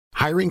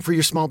Hiring for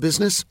your small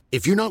business?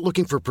 If you're not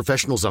looking for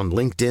professionals on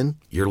LinkedIn,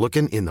 you're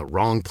looking in the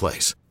wrong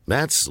place.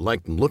 That's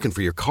like looking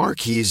for your car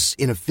keys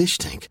in a fish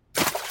tank.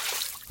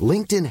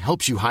 LinkedIn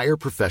helps you hire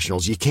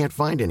professionals you can't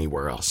find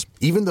anywhere else,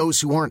 even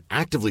those who aren't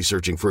actively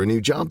searching for a new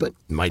job but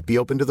might be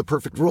open to the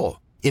perfect role.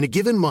 In a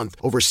given month,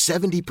 over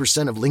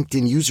 70% of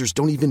LinkedIn users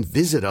don't even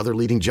visit other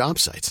leading job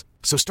sites.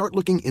 So start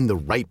looking in the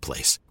right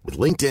place. With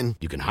LinkedIn,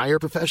 you can hire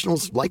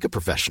professionals like a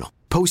professional.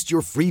 Post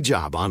your free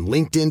job on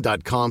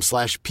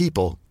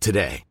linkedin.com/people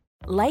today.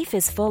 Life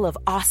is full of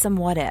awesome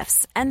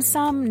what-ifs, and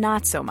some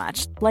not so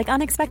much, like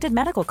unexpected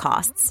medical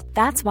costs.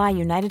 That's why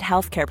United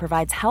Healthcare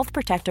provides Health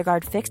Protector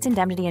Guard fixed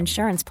indemnity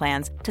insurance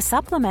plans to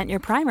supplement your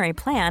primary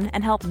plan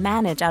and help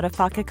manage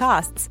out-of-pocket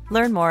costs.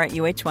 Learn more at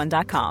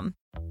uh1.com.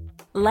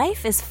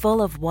 Life is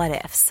full of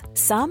what-ifs,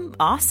 some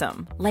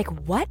awesome, like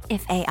what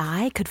if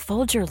AI could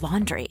fold your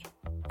laundry?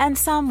 And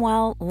some,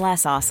 well,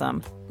 less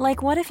awesome,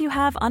 like what if you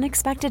have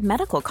unexpected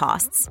medical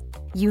costs?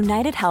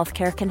 United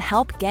Healthcare can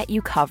help get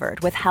you covered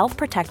with Health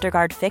Protector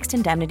Guard fixed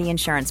indemnity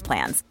insurance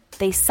plans.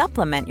 They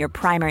supplement your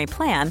primary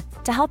plan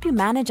to help you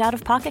manage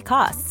out-of-pocket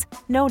costs.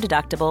 No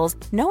deductibles,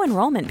 no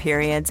enrollment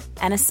periods,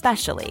 and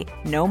especially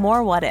no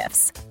more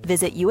what-ifs.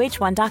 Visit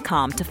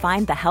uh1.com to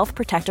find the Health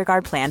Protector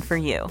Guard plan for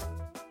you.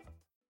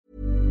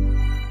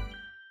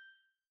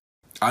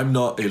 I'm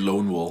not a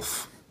lone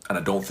wolf, and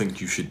I don't think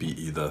you should be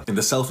either. In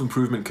the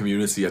self-improvement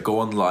community, I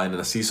go online and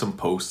I see some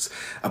posts.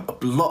 A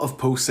lot of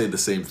posts say the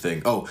same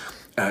thing.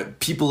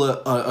 People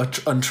are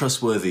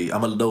untrustworthy.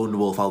 I'm a lone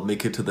wolf. I'll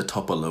make it to the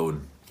top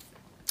alone.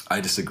 I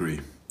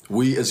disagree.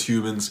 We as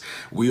humans,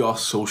 we are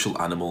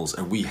social animals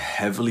and we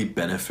heavily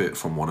benefit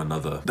from one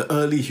another. The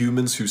early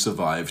humans who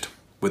survived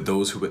were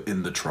those who were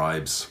in the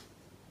tribes.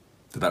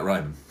 Did that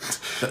rhyme?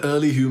 The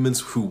early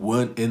humans who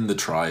weren't in the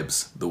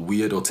tribes, the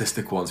weird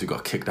autistic ones who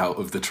got kicked out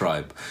of the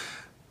tribe,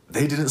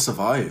 they didn't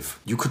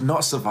survive. You could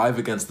not survive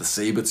against the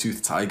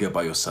saber-toothed tiger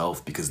by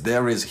yourself because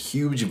there is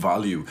huge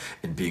value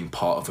in being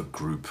part of a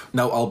group.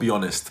 Now, I'll be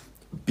honest,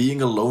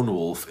 being a lone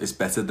wolf is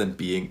better than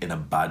being in a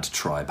bad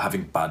tribe,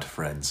 having bad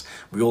friends.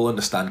 We all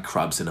understand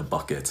crabs in a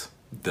bucket.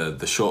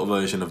 The short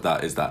version of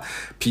that is that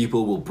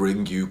people will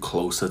bring you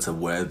closer to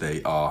where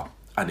they are.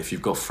 And if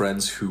you've got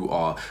friends who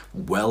are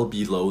well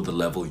below the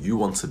level you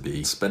want to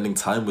be, spending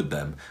time with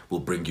them will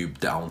bring you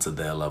down to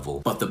their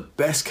level. But the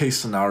best case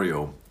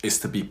scenario is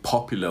to be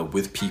popular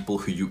with people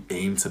who you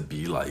aim to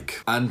be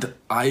like. And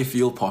I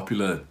feel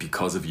popular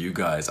because of you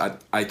guys.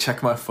 I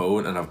check my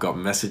phone and I've got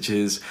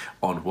messages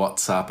on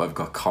WhatsApp, I've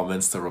got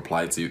comments to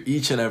reply to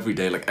each and every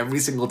day. Like every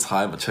single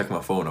time I check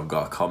my phone, I've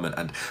got a comment,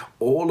 and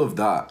all of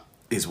that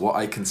is what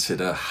I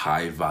consider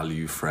high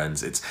value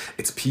friends.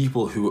 It's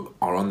people who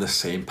are on the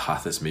same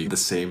path as me, the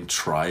same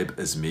tribe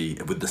as me,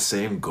 with the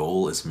same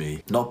goal as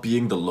me. Not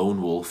being the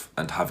lone wolf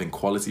and having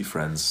quality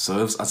friends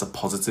serves as a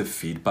positive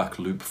feedback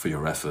loop for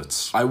your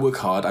efforts. I work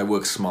hard, I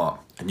work smart,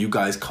 and you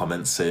guys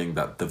comment saying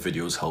that the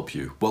videos help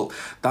you. Well,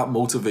 that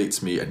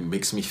motivates me and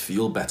makes me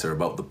feel better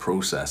about the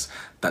process,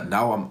 that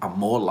now I'm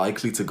more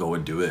likely to go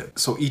and do it.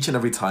 So each and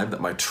every time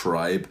that my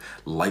tribe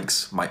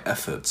likes my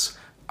efforts,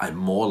 I'm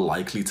more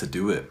likely to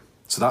do it.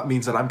 So that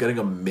means that I'm getting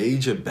a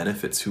major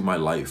benefit to my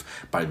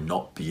life by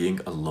not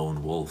being a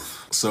lone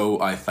wolf. So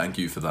I thank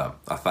you for that.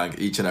 I thank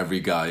each and every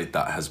guy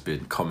that has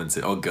been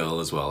commenting, or girl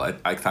as well.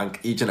 I thank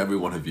each and every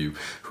one of you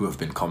who have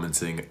been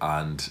commenting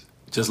and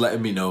just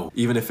letting me know,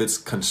 even if it's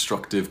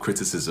constructive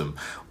criticism,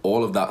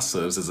 all of that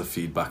serves as a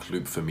feedback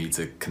loop for me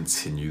to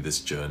continue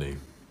this journey.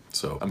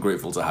 So I'm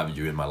grateful to have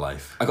you in my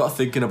life. I got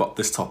thinking about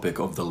this topic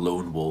of the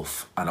lone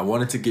wolf, and I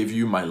wanted to give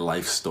you my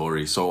life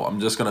story. So I'm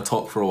just going to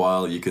talk for a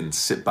while. You can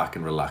sit back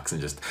and relax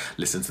and just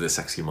listen to this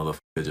sexy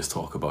motherfucker just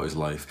talk about his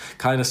life.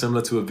 Kind of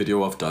similar to a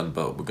video I've done,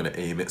 but we're going to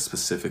aim it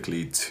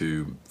specifically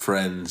to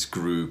friends,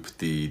 group,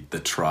 the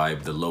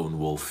tribe, the lone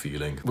wolf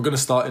feeling. We're going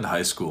to start in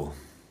high school.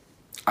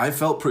 I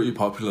felt pretty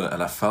popular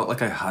and I felt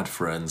like I had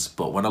friends,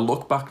 but when I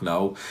look back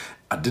now,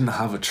 I didn't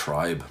have a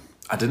tribe.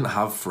 I didn't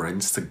have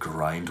friends to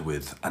grind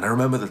with. And I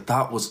remember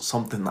that was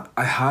something that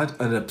I had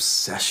an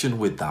obsession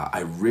with. That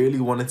I really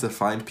wanted to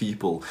find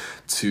people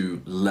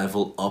to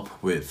level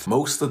up with.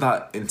 Most of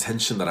that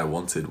intention that I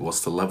wanted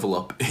was to level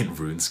up in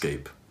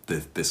RuneScape,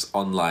 this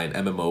online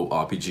MMO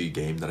RPG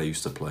game that I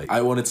used to play. I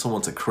wanted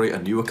someone to create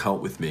a new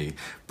account with me,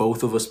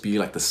 both of us be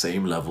like the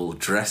same level,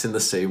 dress in the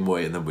same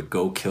way, and then we'd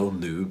go kill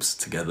noobs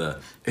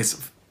together.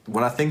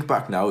 When I think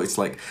back now, it's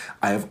like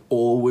I have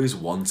always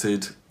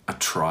wanted a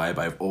tribe.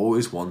 I've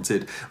always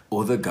wanted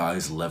other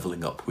guys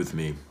leveling up with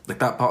me. Like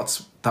that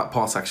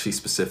part's actually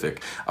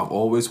specific. I've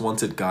always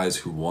wanted guys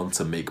who want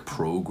to make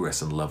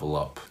progress and level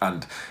up.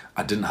 And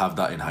I didn't have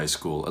that in high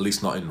school, at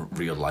least not in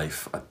real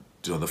life.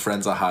 The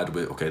friends I had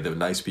with, okay, they were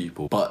nice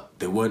people, but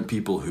they weren't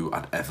people who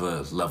I'd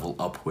ever level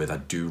up with.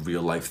 I'd do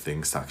real life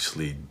things to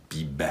actually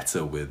be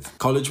better with.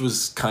 College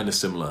was kind of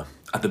similar.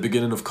 At the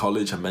beginning of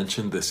college, I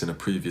mentioned this in a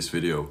previous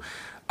video,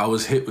 I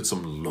was hit with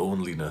some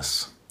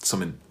loneliness,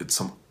 some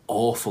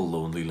awful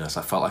loneliness.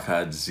 I felt like I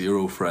had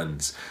zero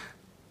friends.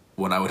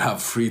 When I would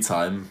have free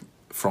time,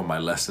 from my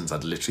lessons,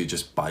 I'd literally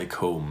just bike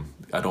home.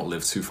 I don't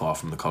live too far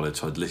from the college,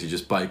 so I'd literally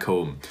just bike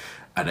home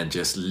and then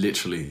just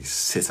literally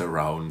sit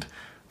around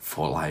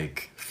for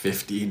like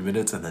 15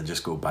 minutes and then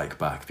just go bike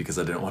back because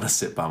I didn't want to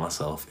sit by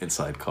myself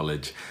inside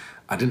college.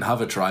 I didn't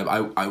have a tribe.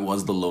 I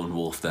was the lone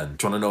wolf then.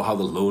 Do you want to know how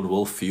the lone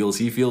wolf feels?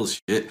 He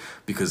feels shit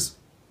because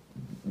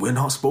we're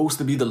not supposed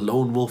to be the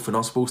lone wolf. We're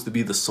not supposed to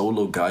be the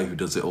solo guy who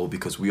does it all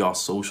because we are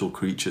social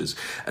creatures.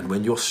 And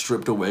when you're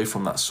stripped away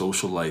from that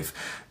social life,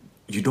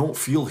 you don't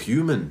feel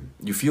human.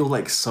 You feel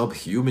like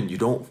subhuman. You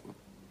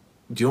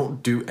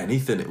don't do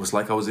anything. It was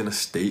like I was in a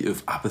state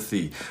of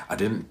apathy. I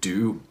didn't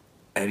do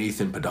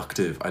anything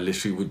productive. I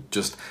literally would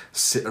just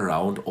sit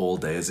around all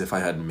day as if I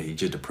had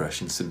major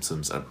depression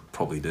symptoms. I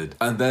probably did.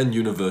 And then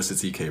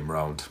university came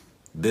round.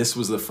 This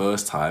was the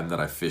first time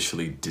that I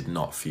officially did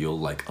not feel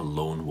like a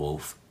lone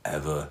wolf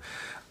ever,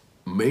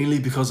 mainly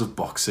because of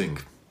boxing.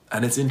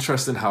 And it's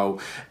interesting how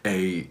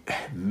a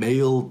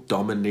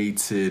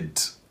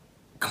male-dominated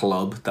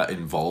club that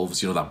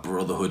involves, that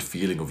brotherhood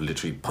feeling of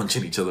literally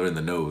punching each other in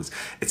the nose.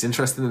 It's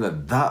interesting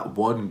that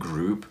one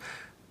group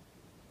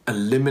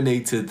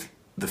eliminated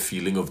the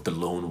feeling of the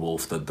lone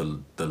wolf,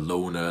 the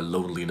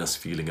loneliness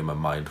feeling in my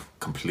mind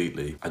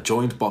completely. I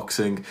joined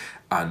boxing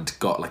and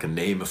got like a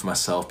name of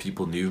myself.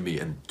 People knew me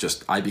and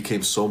I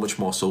became so much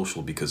more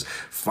social because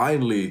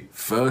finally,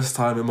 first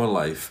time in my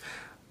life,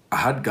 I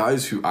had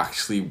guys who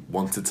actually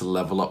wanted to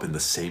level up in the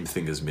same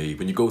thing as me.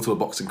 When you go to a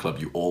boxing club,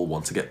 you all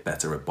want to get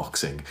better at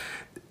boxing.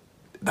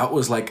 That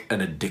was like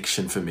an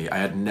addiction for me.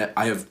 By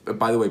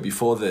the way,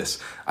 before this,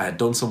 I had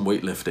done some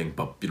weightlifting,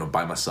 but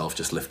by myself,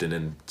 just lifting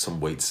in some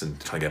weights and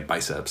trying to get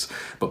biceps.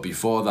 But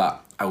before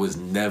that, I was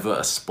never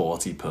a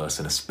sporty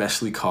person,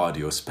 especially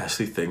cardio,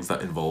 especially things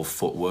that involve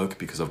footwork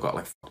because I've got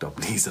like fucked up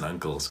knees and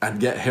ankles.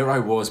 And yet here I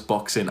was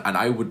boxing and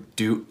I would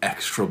do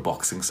extra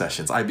boxing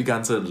sessions. I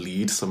began to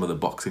lead some of the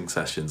boxing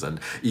sessions, and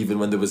even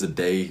when there was a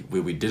day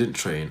where we didn't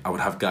train, I would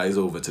have guys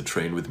over to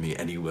train with me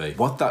anyway.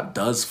 What that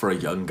does for a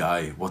young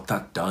guy,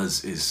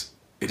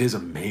 it is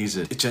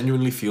amazing. It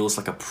genuinely feels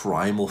like a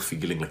primal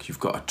feeling, like you've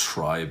got a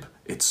tribe.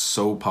 It's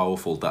so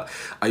powerful that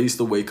I used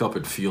to wake up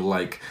and feel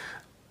like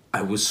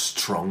I was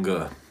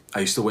stronger. I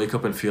used to wake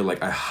up and feel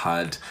like I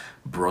had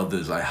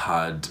brothers, I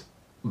had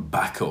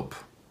backup.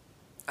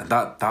 And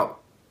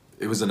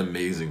it was an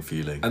amazing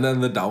feeling. And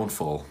then the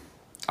downfall.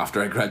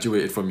 After I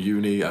graduated from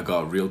uni, I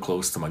got real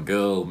close to my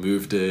girl,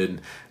 moved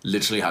in,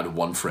 literally had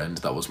one friend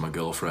that was my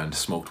girlfriend,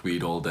 smoked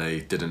weed all day,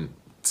 didn't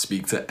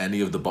speak to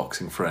any of the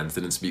boxing friends,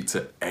 didn't speak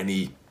to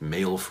any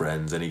male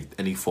friends,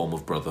 any form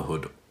of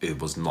brotherhood. It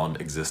was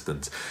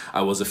non-existent.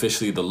 I was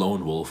officially the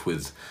lone wolf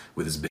with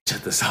his bitch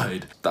at the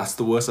side. That's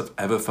the worst I've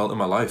ever felt in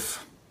my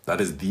life.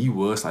 That is the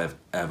worst I have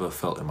ever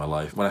felt in my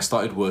life. When I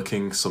started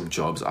working some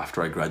jobs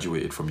after I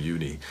graduated from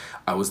uni,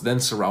 I was then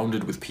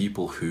surrounded with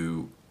people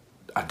who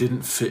I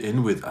didn't fit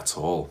in with at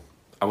all.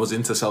 I was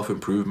into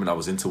self-improvement. I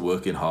was into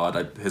working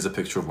hard. Here's a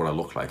picture of what I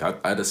look like. I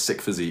had a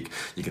sick physique.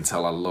 You can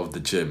tell I love the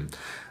gym.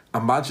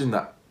 Imagine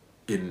that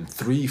in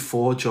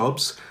 3-4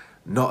 jobs,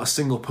 not a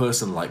single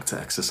person liked to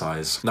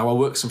exercise. Now, I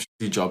worked some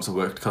shitty jobs. I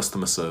worked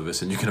customer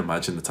service, and you can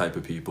imagine the type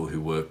of people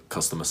who work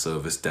customer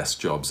service desk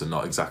jobs are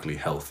not exactly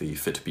healthy,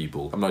 fit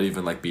people. I'm not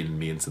even like being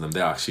mean to them.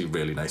 They're actually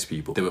really nice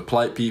people. They were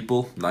polite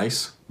people,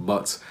 nice,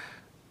 but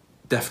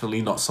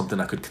definitely not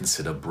something I could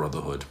consider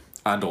brotherhood.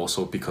 And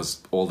also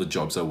because all the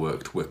jobs I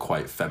worked were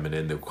quite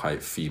feminine, they were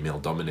quite female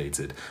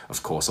dominated.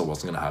 Of course, I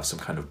wasn't going to have some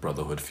kind of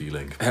brotherhood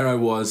feeling. Here I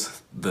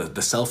was,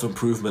 the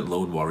self-improvement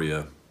lone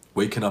warrior,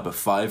 waking up at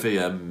 5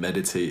 a.m,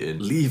 meditating,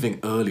 leaving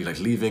early,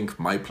 like leaving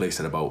my place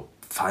at about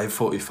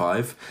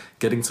 5:45,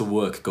 getting to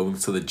work, going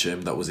to the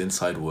gym that was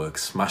inside work,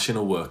 smashing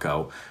a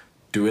workout,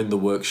 doing the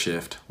work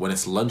shift. When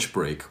it's lunch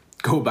break,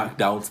 go back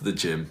down to the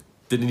gym.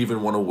 Didn't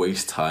even want to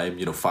waste time,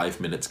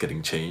 5 minutes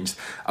getting changed.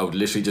 I would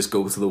literally just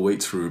go to the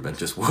weights room and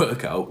just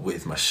work out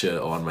with my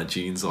shirt on, my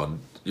jeans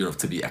on,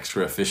 to be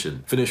extra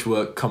efficient. Finish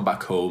work, come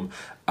back home,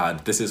 and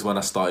this is when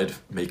I started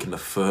making the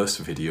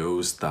first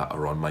videos that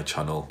are on my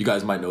channel. You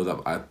guys might know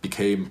that I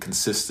became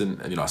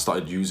consistent and I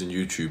started using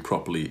YouTube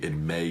properly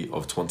in May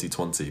of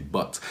 2020,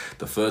 but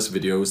the first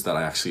videos that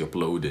I actually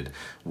uploaded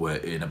were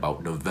in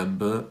about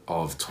November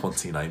of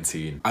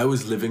 2019. I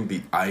was living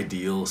the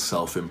ideal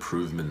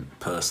self-improvement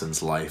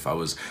person's life. I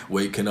was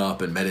waking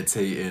up and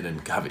meditating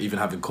and even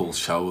having cold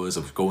showers.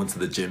 I was going to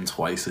the gym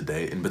twice a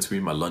day in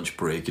between my lunch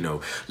break,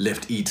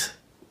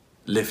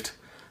 lift,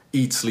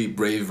 eat, sleep,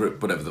 rave,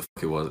 whatever the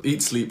fuck it was.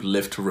 Eat, sleep,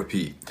 lift,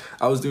 repeat.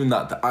 I was doing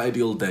that, the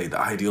ideal day, the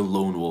ideal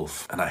lone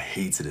wolf, and I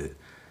hated it.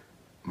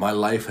 My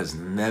life has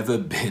never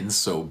been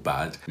so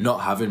bad.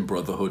 Not having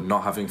brotherhood,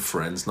 not having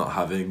friends, not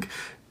having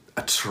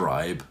a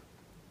tribe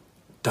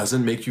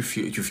doesn't make you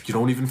feel, you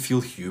don't even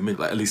feel human.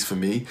 Like, at least for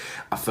me,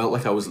 I felt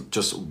like I was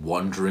just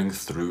wandering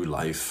through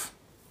life.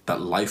 That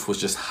life was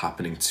just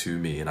happening to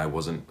me and I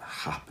wasn't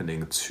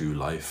happening to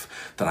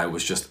life. That I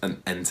was just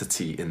an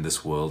entity in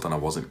this world and I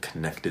wasn't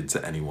connected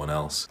to anyone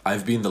else.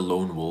 I've been the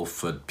lone wolf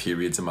for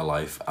periods in my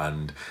life,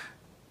 and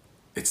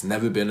it's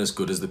never been as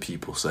good as the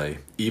people say,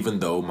 even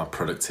though my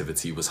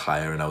productivity was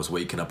higher and I was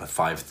waking up at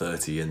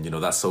 5:30,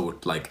 and that's so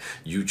like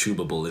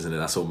YouTubeable, isn't it?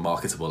 That's so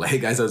marketable. Like, hey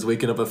guys, I was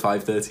waking up at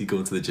 5:30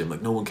 going to the gym.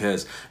 Like, no one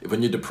cares.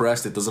 When you're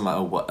depressed, it doesn't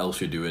matter what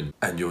else you're doing,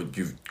 and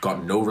you've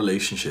got no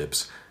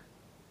relationships,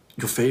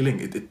 you're failing.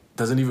 It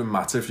doesn't even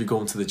matter if you're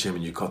going to the gym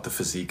and you've got the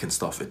physique and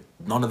stuff.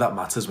 None of that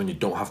matters when you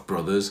don't have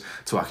brothers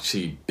to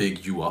actually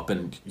big you up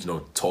and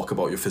talk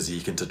about your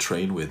physique and to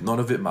train with. None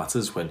of it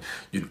matters when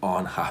you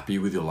aren't happy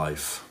with your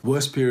life.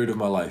 Worst period of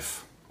my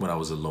life, when I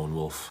was a lone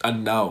wolf.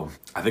 And now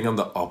I think I'm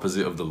the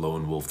opposite of the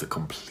lone wolf, the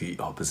complete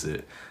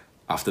opposite.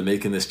 After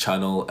making this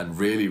channel and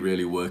really,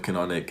 really working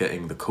on it,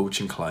 getting the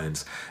coaching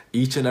clients,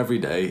 each and every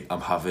day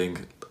I'm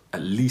having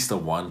at least a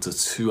 1 to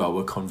 2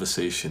 hour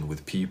conversation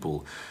with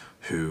people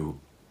who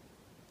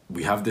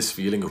we have this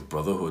feeling of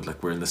brotherhood,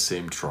 like we're in the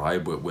same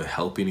tribe, we're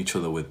helping each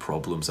other with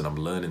problems, and I'm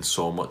learning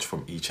so much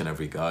from each and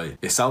every guy.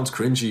 It sounds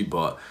cringy,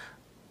 but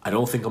I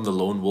don't think I'm the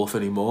lone wolf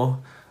anymore.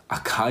 I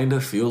kind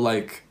of feel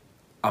like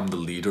I'm the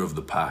leader of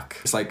the pack.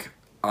 It's like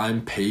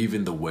I'm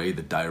paving the way,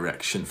 the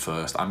direction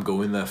first. I'm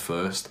going there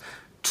first,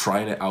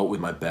 trying it out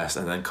with my best,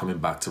 and then coming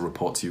back to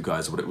report to you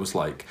guys what it was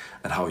like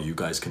and how you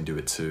guys can do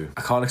it too.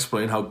 I can't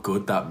explain how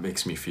good that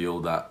makes me feel,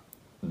 that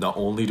not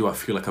only do I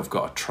feel like I've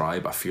got a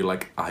tribe, I feel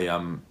like I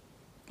am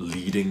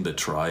leading the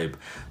tribe.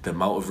 The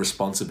amount of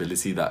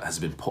responsibility that has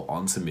been put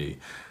onto me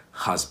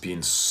has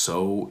been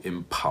so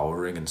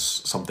empowering and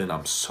something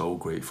I'm so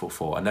grateful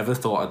for. I never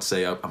thought I'd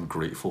say I'm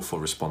grateful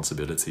for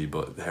responsibility,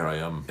 but here I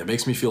am. It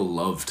makes me feel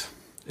loved.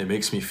 It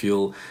makes me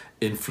feel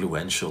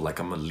influential, like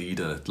I'm a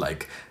leader,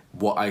 like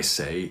what I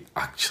say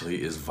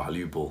actually is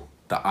valuable.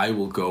 That I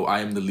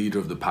am the leader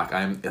of the pack.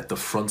 I am at the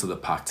front of the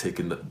pack,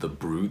 taking the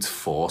brute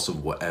force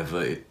of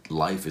whatever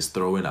life is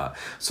throwing at,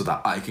 so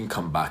that I can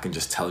come back and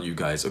just tell you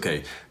guys,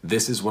 okay,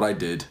 this is what I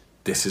did.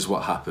 This is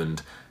what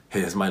happened.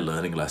 Here's my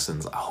learning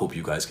lessons. I hope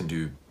you guys can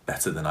do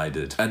better than I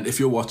did. And if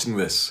you're watching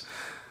this,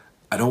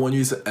 I don't want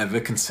you to ever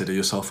consider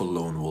yourself a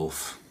lone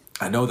wolf.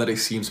 I know that it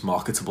seems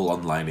marketable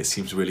online. It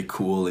seems really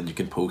cool, and you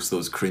can post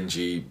those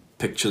cringy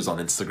pictures on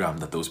Instagram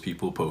that those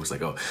people post,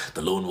 like, oh,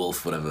 the lone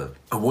wolf, whatever.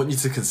 I want you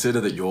to consider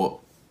that you're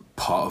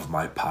part of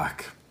my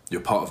pack.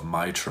 You're part of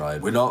my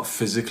tribe. We're not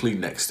physically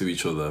next to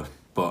each other,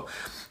 but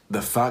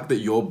the fact that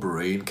your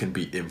brain can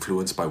be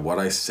influenced by what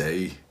I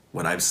say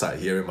when I'm sat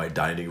here in my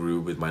dining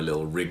room with my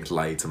little ring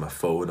light and my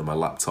phone and my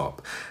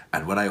laptop,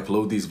 and when I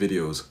upload these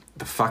videos,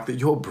 the fact that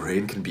your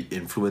brain can be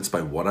influenced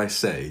by what I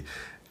say,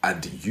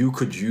 and you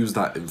could use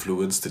that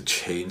influence to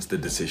change the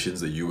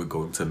decisions that you were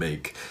going to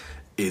make,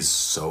 is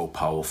so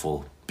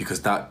powerful.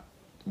 Because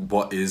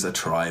what is a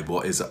tribe,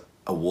 what is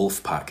a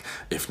wolf pack,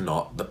 if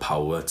not the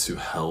power to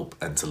help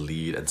and to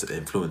lead and to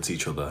influence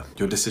each other?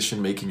 Your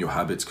decision making, your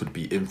habits could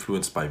be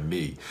influenced by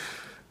me,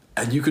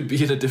 and you could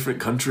be in a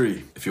different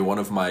country. If you're one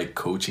of my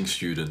coaching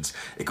students,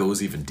 it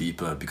goes even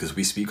deeper, because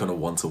we speak on a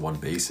one-to-one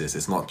basis.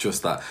 It's not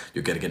just that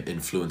you're getting an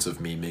influence of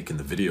me making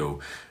the video.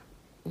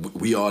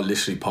 We are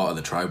literally part of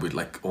the tribe. We're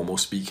like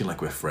almost speaking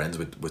like we're friends.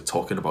 We're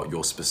talking about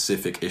your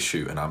specific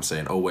issue, and I'm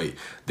saying, oh wait,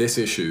 this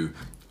issue,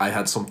 I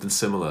had something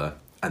similar,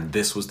 and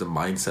this was the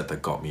mindset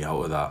that got me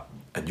out of that.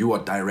 And you are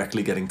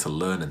directly getting to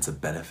learn and to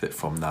benefit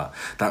from that.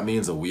 That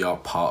means that we are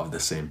part of the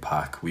same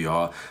pack. We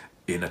are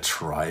in a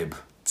tribe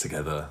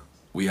together.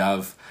 We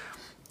have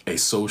a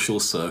social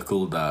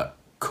circle that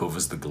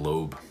covers the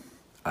globe,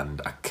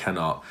 and I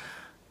cannot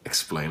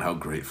explain how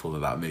grateful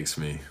that makes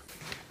me.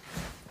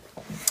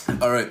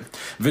 Alright,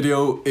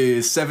 video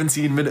is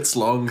 17 minutes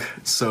long,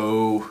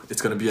 so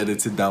it's going to be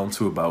edited down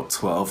to about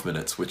 12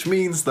 minutes, which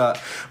means that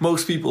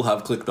most people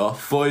have clicked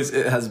off. Boys,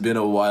 it has been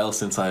a while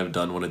since I have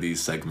done one of these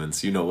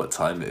segments. You know what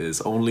time it is.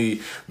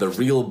 Only the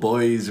real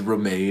boys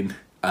remain,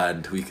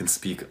 and we can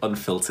speak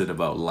unfiltered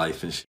about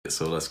life and shit,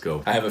 so let's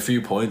go. I have quite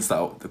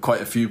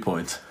a few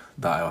points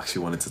that I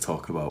actually wanted to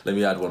talk about. Let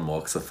me add one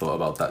more, because I thought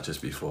about that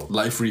just before.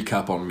 Life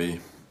recap on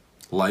me.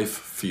 Life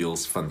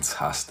feels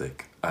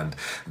fantastic, and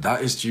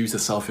that is due to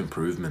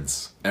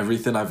self-improvements.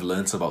 Everything I've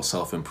learnt about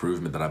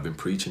self-improvement that I've been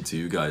preaching to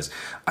you guys,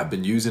 I've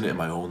been using it in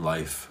my own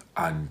life,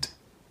 and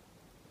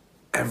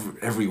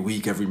every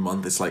week, every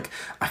month, it's like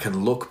I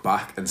can look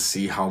back and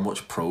see how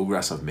much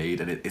progress I've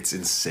made, and it's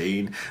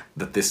insane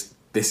that this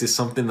is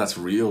something that's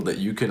real, that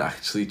you can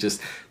actually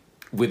just,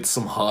 with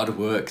some hard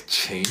work,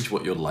 change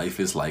what your life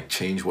is like,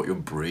 change what your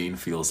brain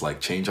feels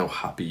like, change how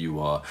happy you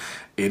are.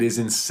 It is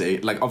insane.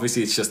 Like,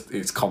 obviously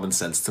it's common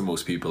sense to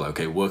most people.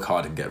 Okay, work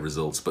hard and get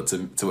results. But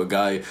to a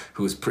guy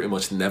who has pretty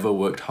much never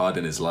worked hard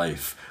in his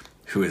life,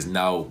 who is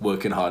now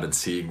working hard and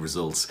seeing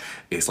results,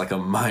 it's like a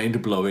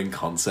mind-blowing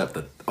concept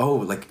that, oh,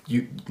 like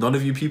none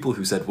of you people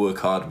who said work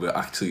hard were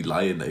actually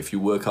lying. That if you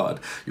work hard,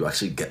 you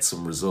actually get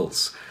some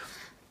results.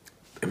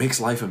 It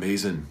makes life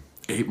amazing.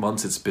 8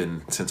 months it's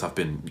been since I've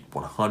been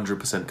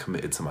 100%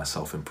 committed to my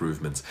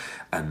self-improvement,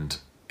 and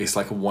it's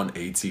like a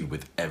 180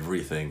 with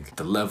everything.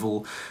 The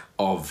level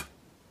of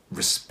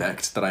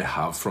respect that I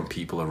have from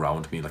people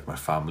around me, like my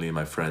family and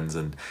my friends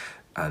and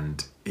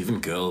even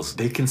girls,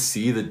 they can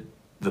see the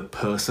the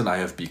person I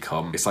have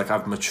become. It's like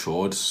I've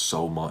matured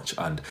so much,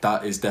 and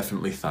that is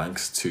definitely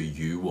thanks to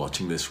you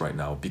watching this right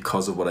now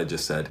because of what I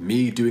just said.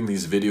 Me doing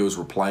these videos,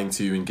 replying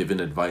to you and giving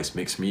advice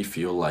makes me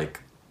feel like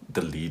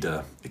the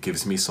leader. It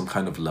gives me some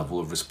kind of level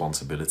of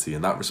responsibility,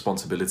 and that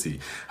responsibility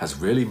has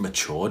really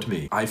matured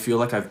me. I feel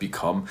like I've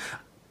become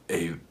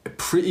a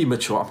pretty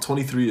mature. I'm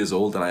 23 years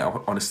old and I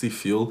honestly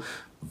feel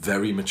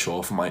very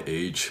mature for my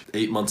age.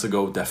 8 months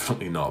ago,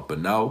 definitely not, but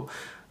now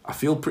I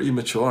feel pretty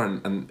mature,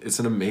 and it's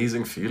an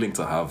amazing feeling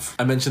to have.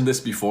 I mentioned this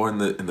before in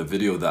the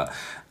video that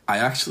I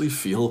actually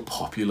feel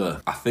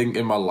popular. I think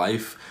in my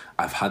life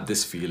I've had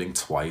this feeling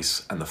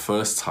twice, and the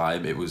first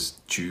time it was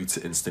due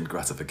to instant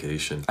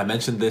gratification. I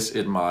mentioned this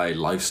in my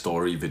life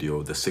story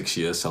video, the 6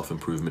 years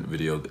self-improvement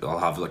video. I'll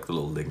have like the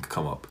little link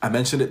come up. I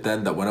mentioned it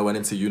then that when I went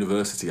into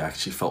university I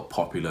actually felt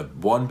popular.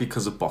 One,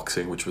 because of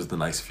boxing, which was the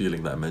nice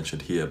feeling that I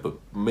mentioned here, but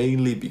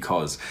mainly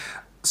because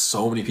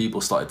so many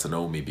people started to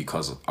know me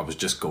because I was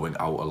just going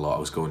out a lot. I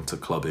was going to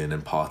clubbing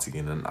and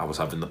partying, and I was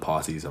having the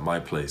parties at my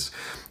place.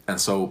 And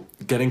so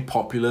getting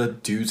popular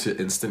due to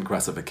instant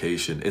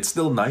gratification, it's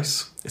still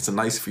nice. It's a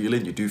nice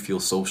feeling. You do feel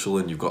social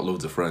and you've got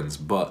loads of friends,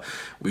 but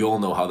we all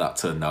know how that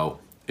turned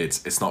out.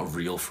 It's not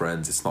real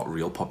friends. It's not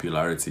real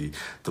popularity.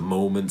 The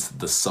moment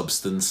the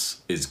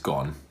substance is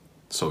gone,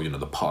 so, you know,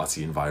 the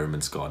party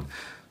environment's gone,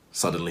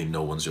 suddenly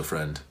no one's your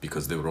friend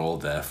because they were all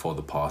there for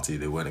the party.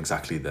 They weren't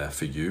exactly there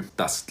for you.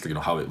 That's, you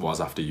know, how it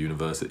was after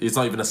university. It's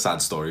not even a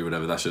sad story or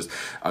whatever. That's just,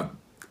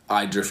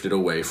 I drifted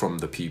away from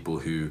the people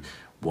who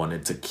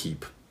wanted to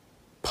keep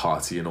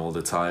partying all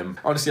the time.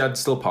 Honestly, I'd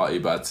still party,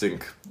 but I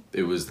think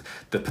it was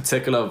the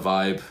particular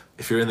vibe.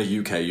 If you're in the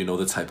UK, you know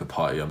the type of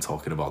party I'm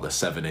talking about, the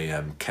 7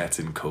 a.m. Ket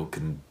and Coke,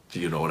 and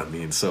you know what I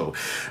mean. So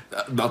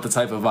not the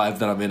type of vibe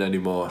that I'm in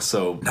anymore.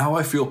 So now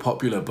I feel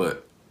popular,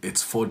 but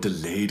it's for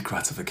delayed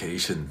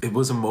gratification. It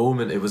was a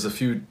moment, it was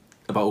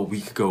about a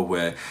week ago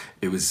where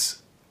it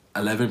was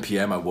 11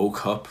 p.m. I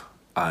woke up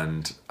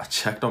and I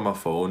checked on my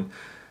phone,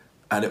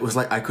 and it was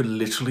like I could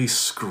literally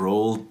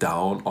scroll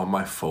down on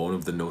my phone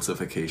of the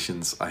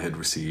notifications I had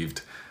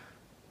received.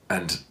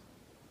 And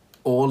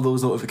all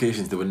those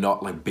notifications, they were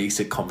not like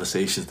basic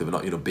conversations. They were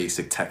not, you know,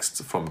 basic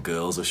texts from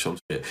girls or some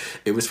shit.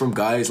 It was from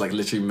guys like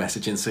literally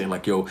messaging saying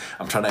like, yo,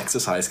 I'm trying to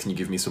exercise. Can you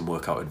give me some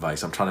workout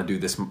advice? I'm trying to do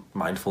this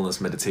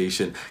mindfulness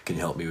meditation. Can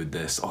you help me with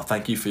this? Oh,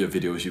 thank you for your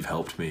videos. You've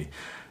helped me.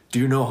 Do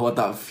you know what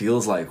that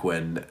feels like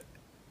when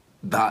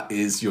that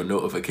is your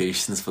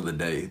notifications for the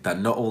day? That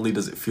not only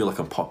does it feel like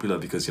I'm popular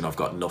because, you know, I've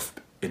got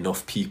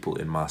enough people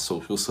in my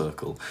social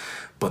circle,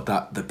 but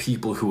that the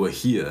people who are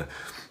here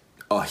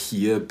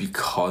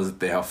because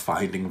they are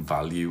finding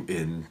value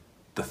in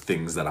the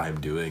things that I'm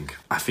doing.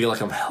 I feel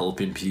like I'm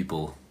helping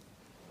people.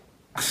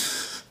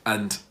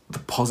 And the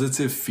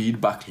positive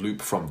feedback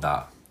loop from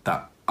that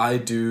I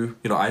do,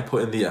 you know, I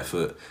put in the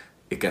effort,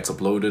 it gets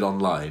uploaded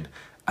online,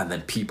 and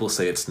then people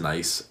say it's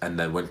nice. And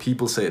then when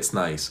people say it's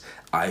nice,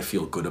 I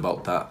feel good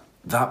about that.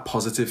 That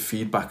positive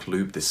feedback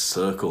loop, this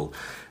circle,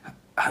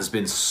 has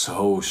been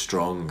so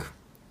strong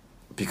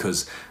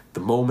because the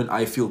moment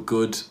I feel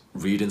good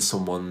reading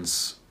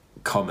someone's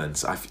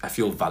comments, I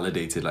feel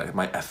validated, like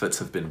my efforts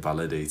have been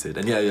validated.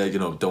 And yeah, you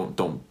know,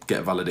 don't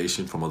get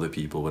validation from other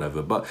people,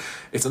 whatever, but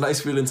it's a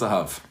nice feeling to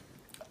have,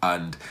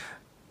 and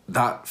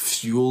that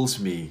fuels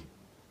me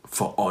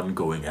for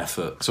ongoing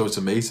effort. So it's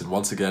amazing.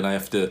 Once again, I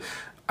have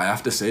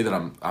to say that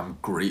I'm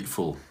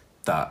grateful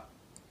that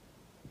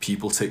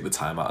people take the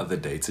time out of their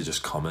day to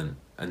just comment,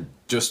 and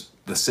just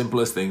the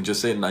simplest thing,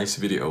 just say a nice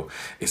video.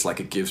 It's like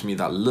it gives me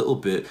that little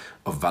bit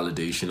of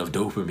validation, of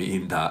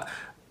dopamine, that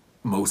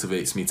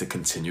motivates me to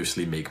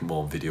continuously make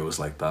more videos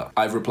like that.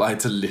 I've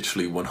replied to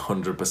literally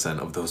 100%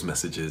 of those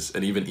messages,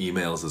 and even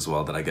emails as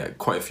well, that I get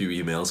quite a few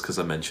emails because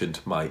I mentioned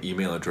my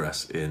email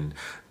address in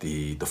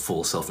the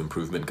full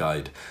self-improvement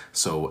guide.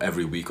 So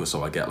every week or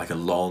so I get like a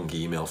long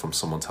email from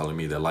someone telling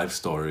me their life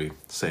story,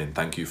 saying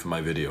thank you for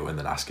my video, and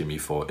then asking me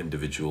for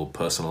individual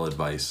personal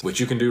advice, which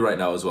you can do right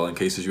now as well. In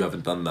cases you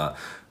haven't done that,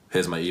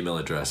 here's my email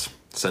address.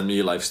 Send me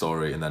your life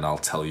story and then I'll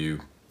tell you,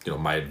 you know,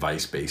 my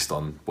advice based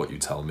on what you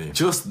tell me.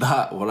 Just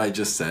that, what I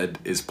just said,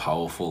 is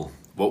powerful.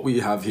 What we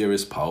have here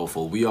is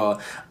powerful. We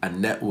are a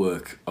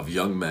network of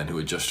young men who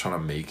are just trying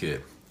to make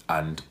it,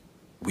 and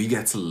we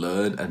get to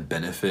learn and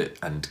benefit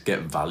and get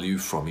value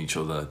from each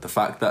other. The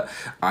fact that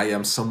I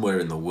am somewhere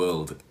in the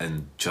world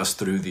and just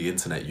through the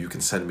internet you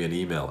can send me an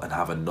email and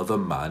have another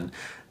man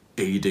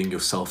aiding your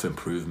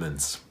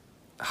self-improvements.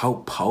 How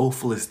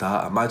powerful is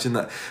that? Imagine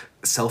that.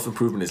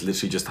 Self-improvement is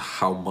literally just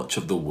how much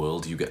of the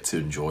world you get to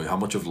enjoy, how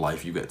much of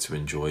life you get to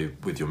enjoy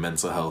with your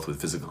mental health,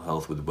 with physical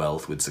health, with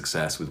wealth, with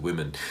success, with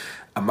women.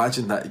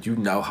 Imagine that you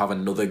now have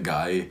another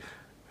guy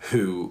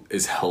who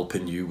is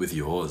helping you with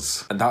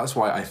yours. And that's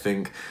why I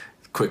think,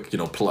 quick, you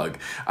know, plug,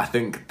 I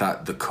think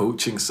that the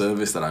coaching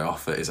service that I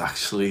offer is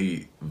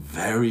actually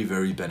very,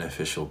 very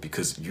beneficial,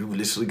 because you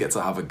literally get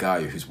to have a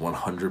guy who's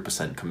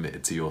 100%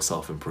 committed to your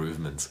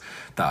self-improvement,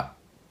 that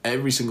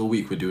Every single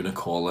week we're doing a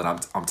call,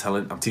 and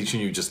I'm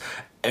teaching you just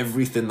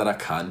everything that I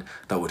can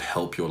that would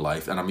help your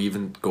life. And I'm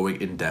even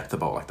going in depth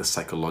about like the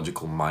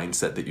psychological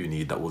mindset that you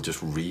need that will just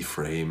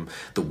reframe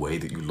the way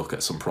that you look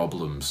at some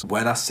problems.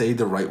 When I say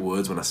the right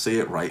words, when I say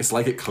it right, it's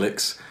like it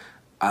clicks.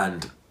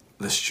 And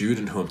the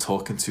student who I'm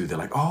talking to, they're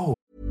like, oh.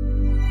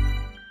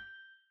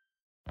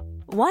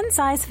 One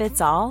size fits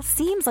all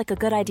seems like a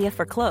good idea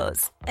for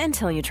clothes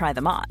until you try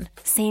them on.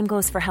 Same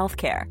goes for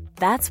healthcare.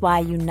 That's why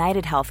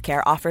United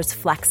Healthcare offers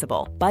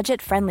flexible,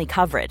 budget-friendly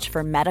coverage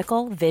for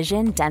medical,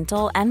 vision,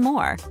 dental, and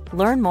more.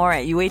 Learn more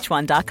at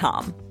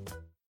uh1.com.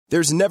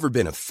 There's never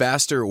been a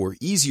faster or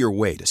easier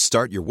way to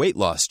start your weight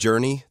loss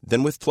journey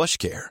than with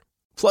PlushCare.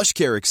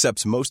 PlushCare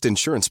accepts most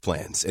insurance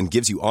plans and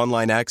gives you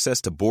online access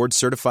to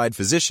board-certified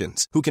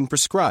physicians who can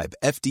prescribe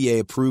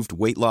FDA-approved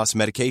weight loss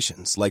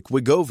medications like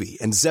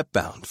Wegovy and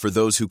Zepbound for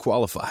those who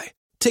qualify.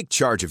 Take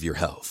charge of your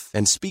health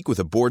and speak with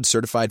a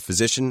board-certified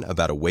physician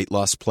about a weight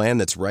loss plan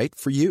that's right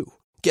for you.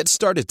 Get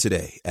started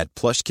today at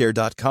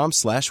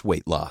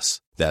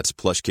plushcare.com/weight-loss. That's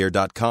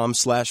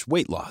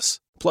plushcare.com/weight-loss.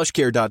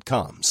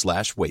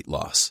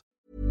 plushcare.com/weight-loss.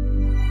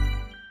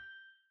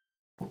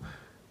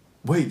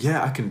 Wait,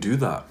 yeah, I can do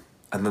that.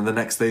 And then the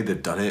next day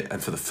they've done it,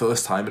 and for the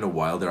first time in a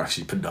while they're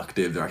actually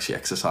productive, they're actually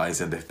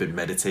exercising, they've been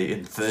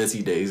meditating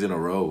 30 days in a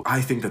row. I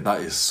think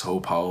that is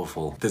so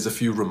powerful. There's a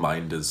few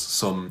reminders,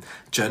 some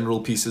general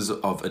pieces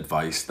of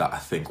advice that I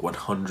think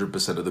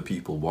 100% of the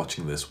people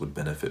watching this would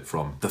benefit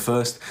from. The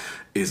first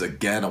is,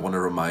 again, I want to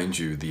remind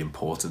you the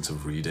importance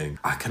of reading.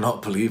 I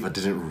cannot believe I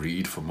didn't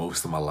read for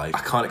most of my life. I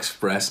can't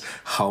express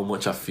how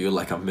much I feel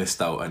like I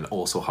missed out, and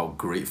also how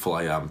grateful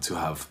I am to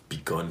have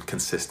begun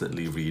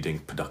consistently reading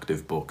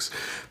productive books,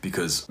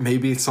 because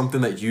maybe it's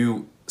something that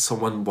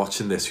someone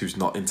watching this who's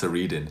not into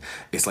reading,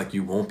 it's like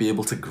you won't be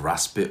able to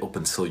grasp it up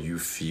until you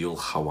feel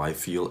how I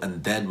feel.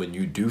 And then when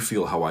you do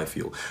feel how I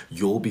feel,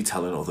 you'll be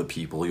telling other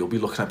people, you'll be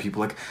looking at people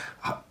like,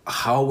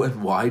 how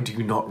and why do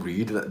you not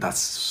read? That's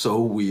so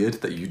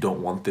weird that you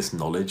don't want this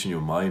knowledge in your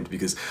mind,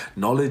 because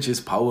knowledge is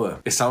power.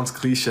 It sounds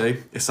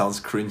cliche, it sounds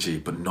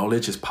cringy, but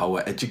knowledge is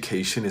power.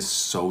 Education is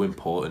so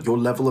important. Your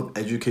level of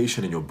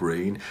education in your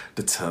brain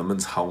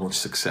determines how much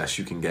success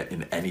you can get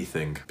in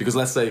anything. Because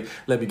let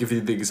me give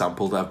you the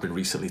example that I've been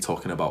recently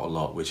talking about a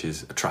lot, which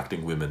is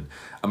attracting women.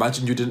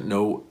 Imagine you didn't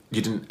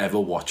ever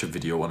watch a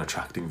video on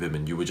attracting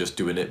women. You were just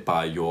doing it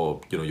by your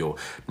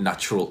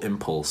natural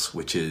impulse,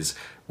 which is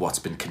what's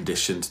been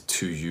conditioned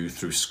to you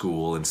through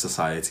school and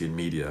society and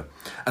media.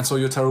 And so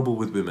you're terrible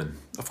with women.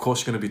 Of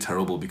course you're going to be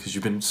terrible, because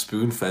you've been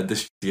spoon-fed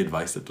this shitty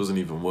advice that doesn't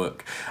even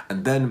work.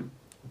 And then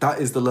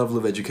that is the level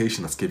of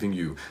education that's giving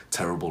you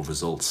terrible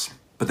results.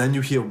 But then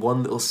you hear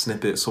one little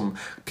snippet, some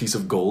piece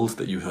of gold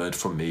that you heard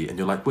from me, and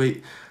you're like,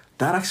 wait,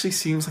 that actually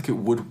seems like it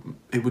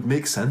would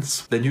make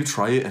sense. Then you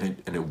try it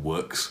and it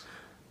works.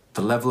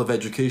 The level of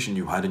education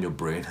you had in your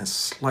brain has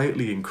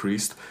slightly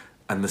increased,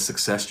 and the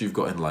success you've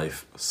got in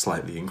life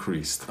slightly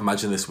increased.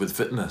 Imagine this with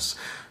fitness.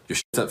 You're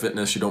shit at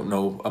fitness, you don't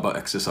know about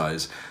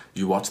exercise.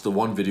 You watch the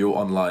one video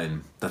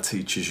online that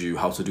teaches you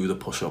how to do the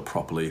push-up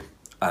properly,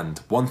 and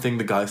one thing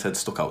the guy said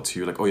stuck out to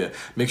you, like, oh yeah,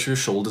 make sure your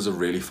shoulders are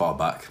really far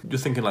back. You're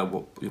thinking like,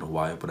 well,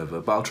 why,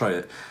 whatever, but I'll try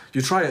it.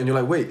 You try it and you're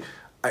like, wait,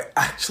 I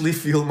actually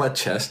feel my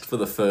chest for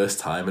the first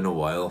time in a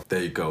while.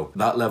 There you go.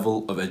 That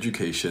level of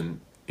education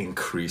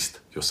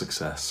increased your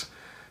success.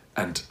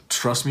 And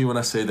trust me when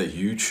I say that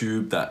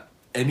YouTube, that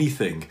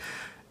anything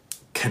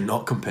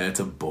cannot compare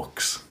to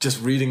books. Just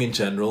reading in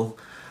general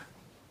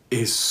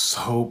is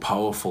so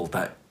powerful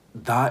that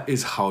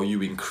is how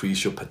you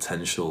increase your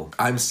potential.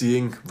 I'm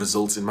seeing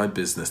results in my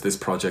business, this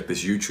project,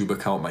 this YouTube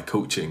account, my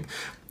coaching,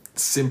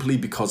 simply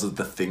because of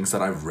the things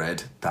that I've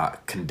read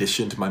that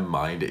conditioned my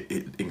mind.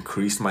 It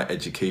increased my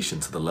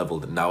education to the level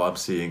that now I'm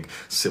seeing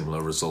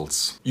similar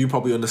results. You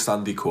probably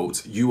understand the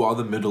quote, you are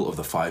the middle of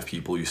the 5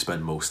 people you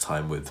spend most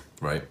time with,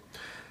 right?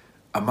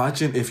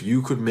 Imagine if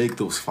you could make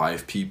those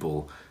 5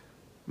 people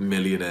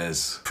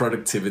millionaires,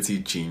 productivity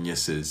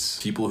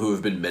geniuses, people who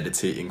have been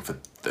meditating for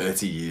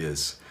 30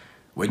 years.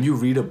 When you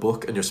read a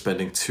book and you're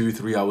spending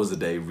 2-3 hours a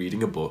day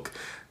reading a book,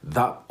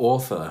 that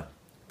author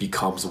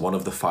becomes one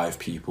of the 5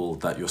 people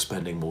that you're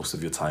spending most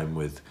of your time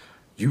with.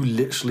 You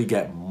literally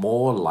get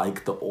more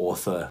like the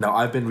author. Now,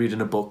 I've been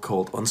reading a book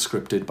called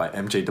Unscripted by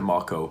MJ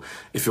DeMarco.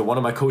 If you're one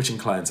of my coaching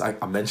clients, I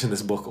mention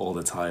this book all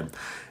the time.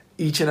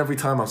 Each and every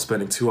time I'm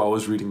spending 2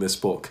 hours reading this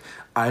book,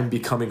 I'm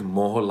becoming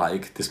more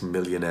like this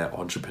millionaire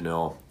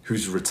entrepreneur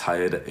who's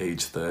retired at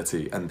age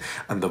 30. And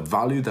the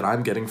value that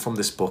I'm getting from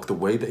this book, the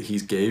way that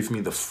he's gave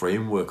me the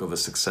framework of a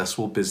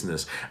successful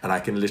business, and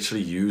I can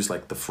literally use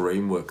like the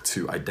framework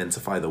to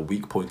identify the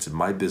weak points in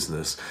my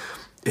business,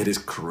 it is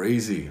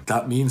crazy.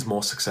 That means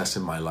more success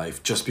in my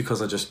life just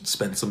because I just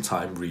spent some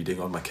time reading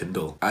on my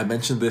Kindle. I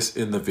mentioned this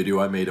in the video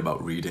I made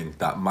about reading,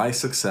 that my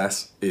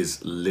success is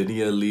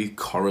linearly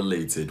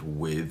correlated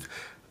with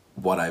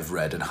what I've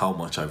read and how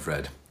much I've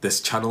read.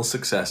 This channel's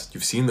success,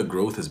 you've seen the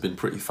growth has been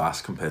pretty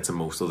fast compared to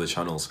most other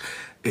channels,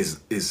 it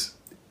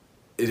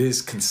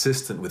is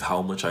consistent with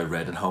how much I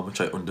read and how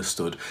much I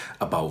understood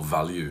about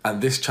value.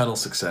 And this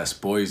channel's success,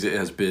 boys, it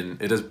has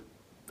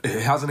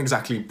it hasn't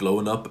exactly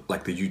blown up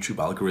like the YouTube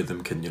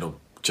algorithm can,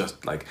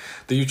 just like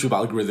the YouTube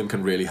algorithm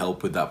can really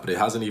help with that, but it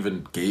hasn't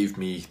even gave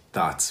me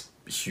that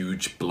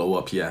huge blow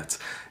up yet.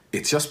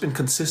 It's just been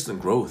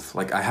consistent growth.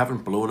 Like, I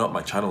haven't blown up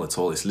my channel at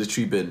all. It's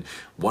literally been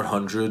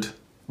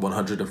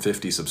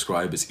 150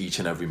 subscribers each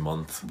and every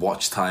month,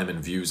 watch time and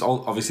views.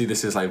 Obviously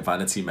this is like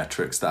vanity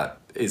metrics that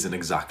isn't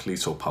exactly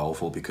so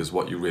powerful, because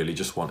what you really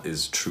just want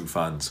is true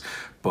fans.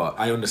 But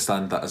I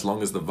understand that as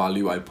long as the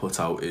value I put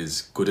out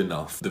is good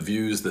enough, the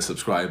views, the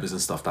subscribers and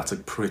stuff, that's a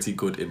pretty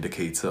good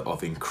indicator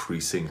of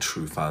increasing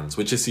true fans,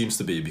 which it seems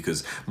to be,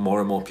 because more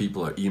and more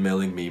people are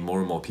emailing me, more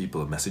and more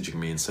people are messaging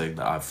me and saying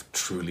that I've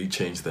truly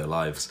changed their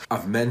lives.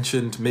 I've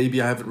mentioned,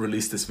 maybe I haven't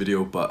released this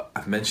video, but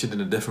I've mentioned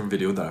in a different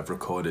video that I've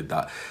recorded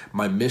that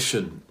my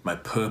mission, my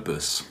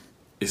purpose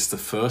is to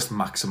first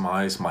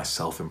maximize my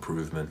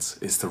self-improvement,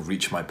 is to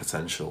reach my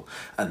potential,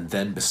 and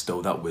then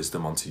bestow that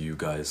wisdom onto you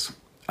guys.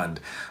 And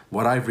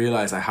what I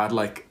realized, I had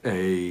like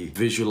a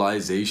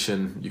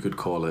visualization, you could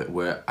call it,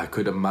 where I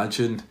could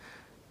imagine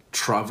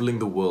traveling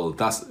the world.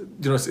 That's,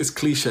 it's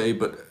cliche,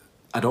 but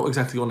I don't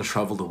exactly want to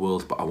travel the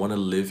world, but I want to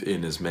live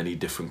in as many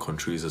different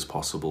countries as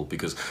possible.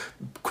 Because,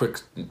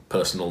 quick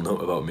personal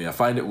note about me, I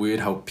find it weird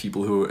how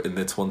people who are in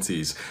their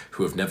 20s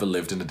who have never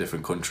lived in a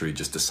different country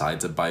just decide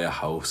to buy a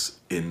house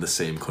in the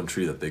same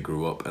country that they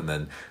grew up and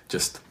then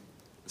just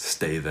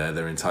stay there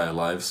their entire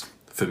lives.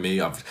 For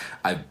me,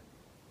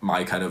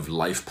 my kind of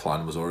life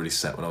plan was already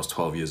set when I was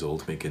 12 years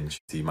old, making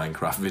shitty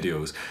Minecraft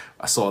videos.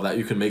 I saw that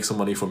you can make some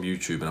money from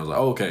YouTube, and I was like,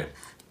 oh, okay,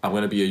 I'm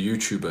going to be a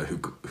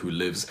YouTuber who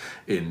lives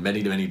in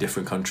many, many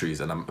different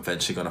countries, and I'm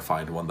eventually going to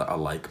find one that I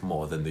like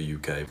more than the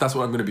UK. That's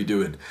what I'm going to be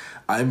doing.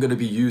 I'm going to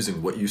be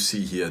using what you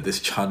see here, this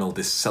channel,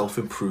 this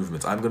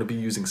self-improvement. I'm going to be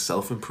using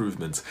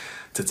self-improvement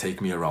to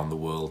take me around the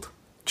world.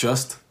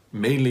 Just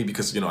mainly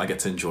because, I get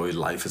to enjoy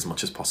life as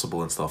much as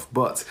possible and stuff.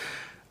 But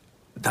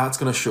that's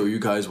going to show you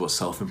guys what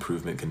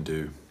self-improvement can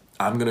do.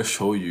 I'm going to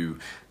show you,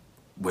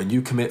 when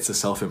you commit to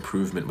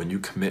self-improvement, when you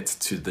commit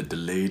to the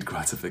delayed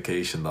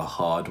gratification, the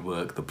hard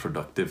work, the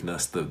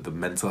productiveness, the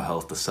mental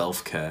health, the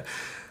self-care,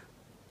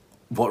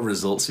 what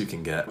results you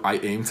can get. I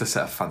aim to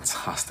set a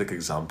fantastic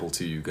example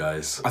to you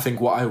guys. I think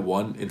what I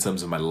want in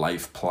terms of my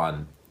life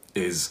plan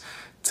is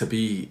to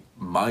be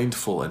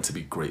mindful and to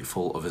be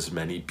grateful of as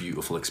many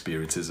beautiful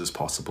experiences as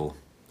possible.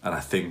 And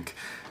I think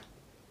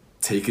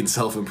taking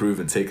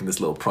self-improvement, taking this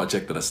little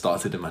project that I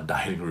started in my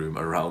dining room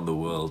around the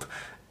world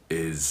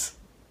is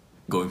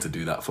going to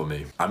do that for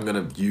me. I'm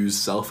going to use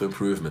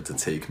self-improvement to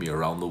take me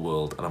around the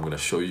world, and I'm going to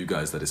show you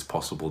guys that it's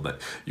possible,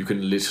 that you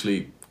can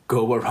literally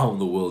go around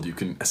the world. You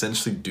can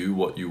essentially do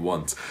what you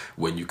want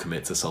when you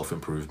commit to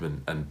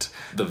self-improvement. And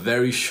the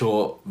very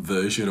short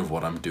version of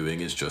what I'm doing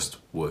is just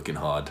working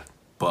hard.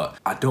 But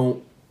I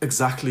don't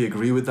exactly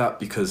agree with that,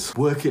 because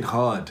working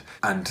hard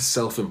and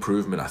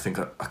self-improvement I think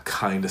are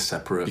kind of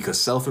separate, because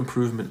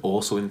self-improvement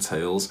also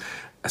entails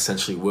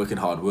essentially working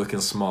hard, working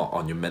smart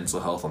on your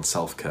mental health, on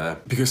self-care,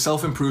 because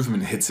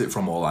self-improvement hits it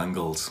from all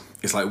angles.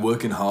 It's like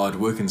working hard,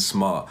 working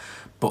smart,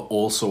 but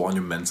also on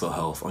your mental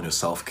health, on your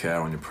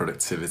self-care, on your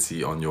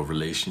productivity, on your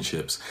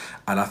relationships.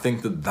 And I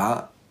think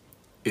that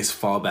is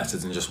far better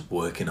than just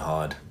working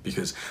hard,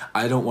 because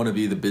I don't want to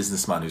be the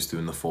businessman who's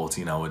doing the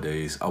 14-hour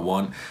days. I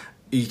want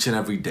each and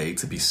every day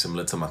to be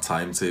similar to my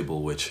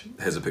timetable, which,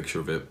 here's a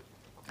picture of it.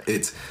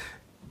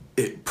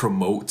 It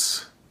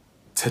promotes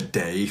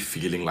today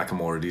feeling like I'm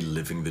already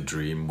living the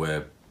dream,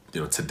 where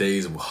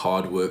today's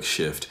hard work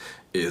shift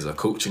is a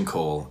coaching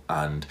call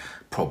and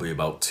probably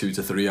about 2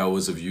 to 3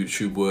 hours of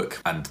YouTube work,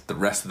 and the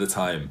rest of the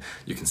time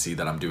you can see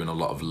that I'm doing a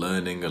lot of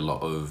learning, a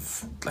lot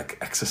of like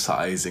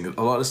exercising,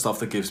 a lot of stuff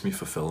that gives me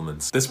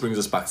fulfillment. This brings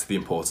us back to the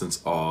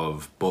importance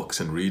of books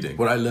and reading.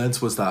 What I learned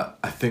was that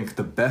I think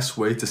the best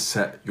way to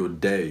set your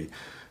day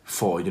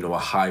for a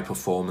high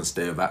performance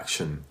day of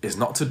action is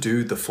not to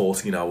do the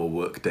 14-hour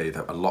work day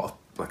that a lot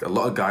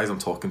of guys I'm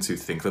talking to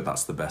think that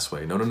that's the best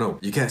way. No.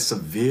 You get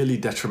severely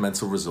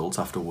detrimental results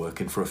after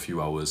working for a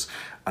few hours.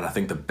 And I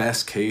think the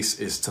best case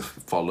is to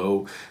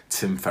follow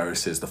Tim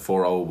Ferriss's The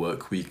 4-Hour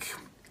Work Week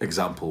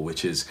example,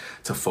 which is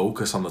to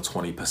focus on the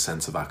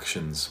 20% of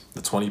actions, the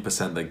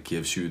 20% that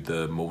gives you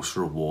the most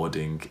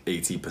rewarding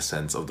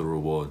 80% of the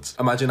rewards.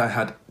 Imagine I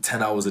had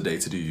 10 hours a day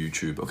to do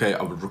YouTube. Okay,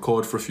 I would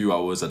record for a few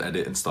hours, I'd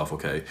edit and stuff,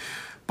 okay?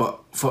 But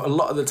for a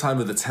lot of the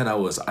time of the 10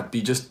 hours, I'd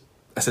be just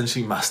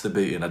essentially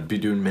masturbating. I'd be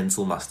doing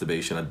mental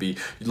masturbation. I'd be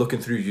looking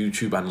through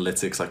YouTube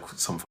analytics like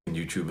some fucking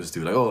YouTubers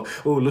do, like,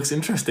 oh, looks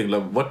interesting,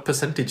 like what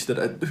percentage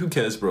who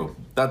cares, bro?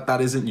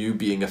 That isn't you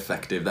being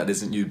effective, that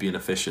isn't you being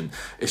efficient.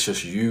 It's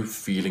just you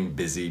feeling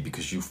busy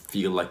because you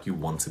feel like you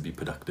want to be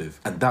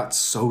productive. And that's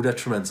so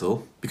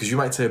detrimental, because you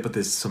might say, but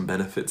there's some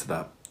benefit to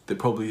that. There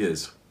probably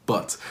is.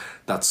 But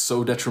that's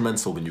so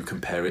detrimental when you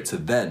compare it to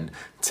then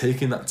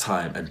taking that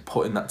time and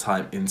putting that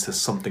time into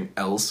something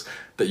else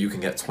that you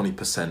can get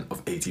 20%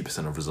 of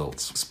 80% of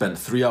results. Spend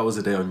 3 hours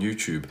a day on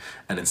YouTube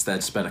and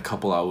instead spend a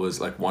couple hours,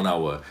 like 1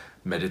 hour,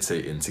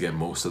 meditating to get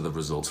most of the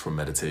results from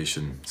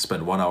meditation.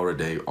 Spend 1 hour a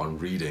day on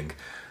reading.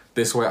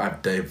 This way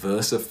I've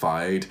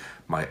diversified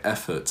my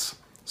efforts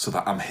so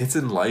that I'm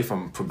hitting life,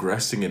 I'm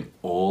progressing in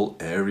all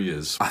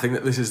areas. I think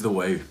that this is the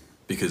way,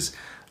 because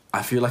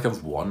I feel like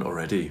I've won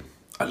already.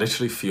 I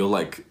literally feel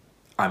like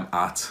I'm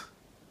at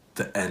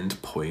the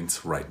end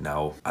point right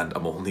now and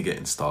I'm only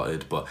getting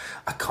started, but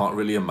I can't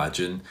really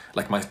imagine,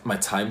 like my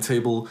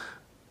timetable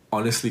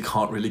honestly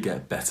can't really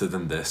get better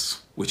than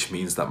this, which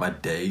means that my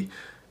day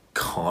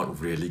can't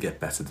really get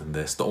better than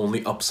this. The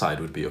only upside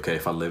would be, okay,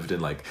 if I lived in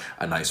like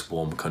a nice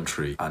warm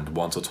country and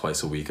once or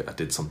twice a week I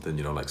did something,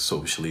 you know, like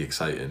socially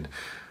exciting,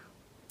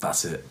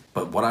 that's it.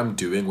 But what I'm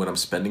doing when I'm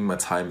spending my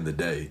time in the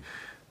day,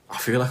 I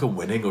feel like I'm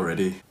winning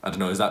already. I don't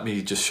know, is that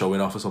me just showing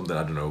off or something?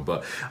 I don't know,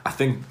 but I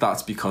think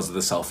that's because of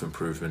the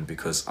self-improvement,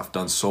 because I've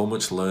done so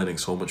much learning,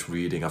 so much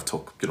reading. I've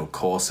took, you know,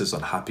 courses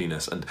on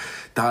happiness, and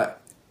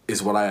that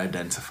is what I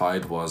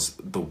identified was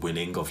the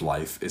winning of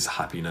life is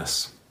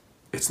happiness.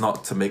 It's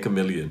not to make a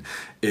million,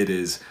 it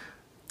is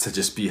to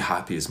just be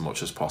happy as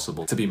much as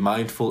possible, to be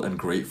mindful and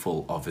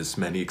grateful of as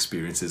many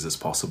experiences as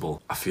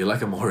possible. I feel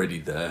like I'm already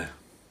there.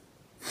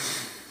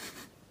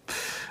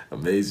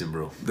 Amazing,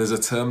 bro. There's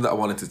a term that I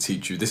wanted to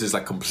teach you. This is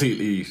like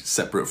completely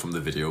separate from the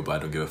video, but I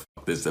don't give a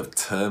fuck. There's a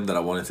term that I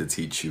wanted to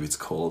teach you. It's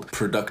called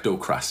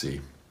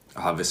productocracy.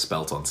 I have it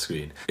spelt on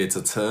screen. It's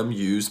a term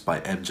used by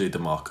MJ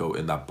DeMarco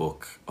in that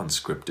book,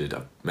 Unscripted.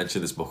 I've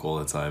mentioned this book all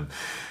the time.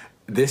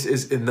 This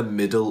is in the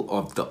middle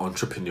of the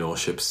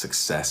entrepreneurship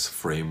success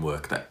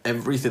framework, that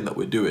everything that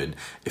we're doing,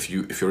 if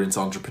you're into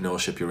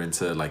entrepreneurship, you're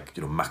into like,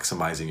 you know,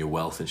 maximizing your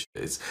wealth and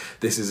shit,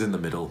 this is in the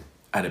middle.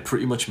 And it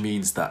pretty much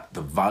means that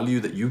the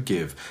value that you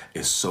give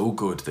is so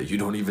good that you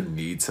don't even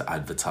need to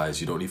advertise,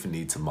 you don't even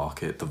need to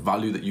market. The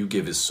value that you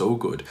give is so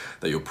good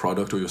that your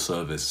product or your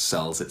service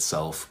sells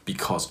itself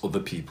because other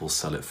people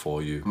sell it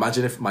for you.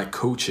 Imagine if my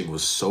coaching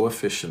was so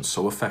efficient,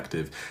 so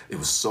effective, it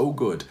was so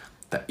good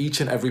that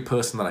each and every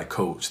person that I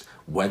coached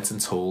went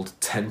and told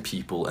 10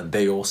 people and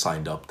they all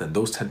signed up. Then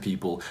those 10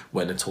 people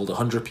went and told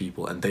 100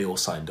 people and they all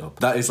signed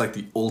up. That is like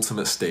the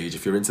ultimate stage.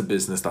 If you're into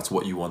business, that's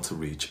what you want to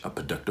reach, a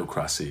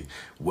productocracy,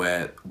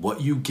 where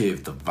what you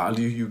give, the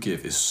value you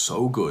give is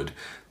so good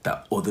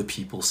that other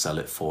people sell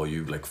it for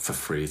you, like for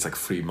free. It's like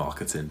free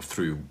marketing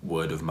through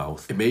word of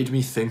mouth. It made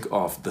me think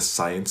of the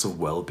Science of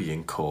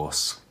Wellbeing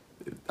course.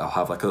 I'll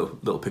have like a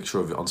little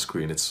picture of it on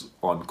screen. It's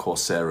on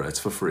Coursera, it's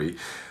for free.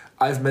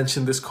 I've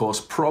mentioned this course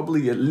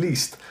probably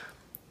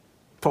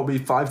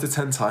 5 to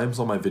 10 times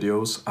on my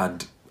videos,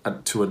 and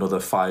to another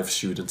 5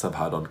 students I've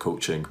had on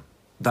coaching.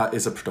 That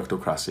is a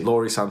productocracy.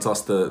 Laurie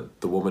Santos, the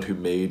woman who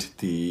made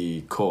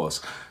the course,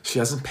 she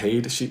hasn't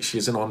paid, she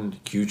isn't on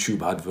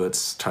YouTube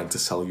adverts trying to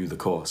sell you the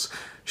course.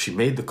 She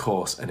made the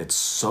course and it's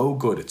so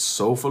good, it's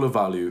so full of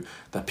value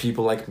that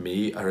people like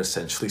me are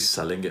essentially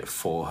selling it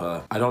for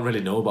her. I don't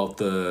really know about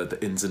the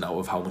ins and outs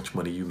of how much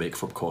money you make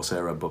from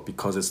Coursera, but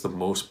because it's the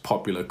most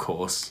popular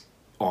course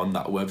on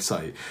that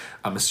website,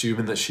 I'm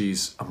assuming that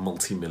she's a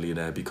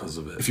multi-millionaire because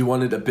of it. If you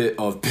wanted a bit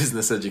of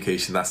business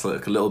education, that's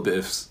like a little bit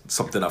of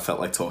something I felt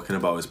like talking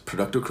about, is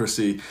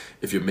productocracy.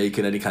 If you're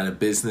making any kind of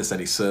business,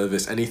 any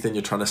service, anything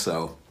you're trying to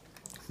sell,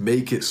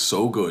 make it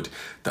so good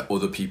that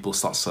other people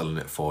start selling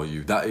it for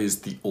you. That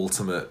is the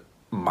ultimate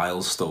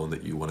milestone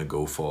that you want to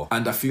go for.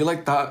 And I feel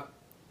like that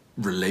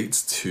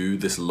relates to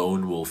this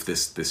lone wolf,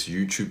 this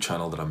YouTube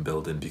channel that I'm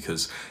building,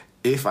 because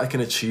if I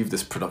can achieve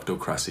this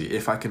productocracy,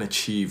 if I can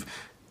achieve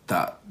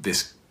that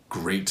this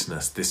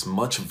greatness, this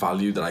much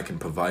value that I can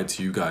provide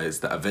to you guys,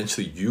 that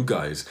eventually you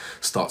guys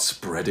start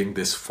spreading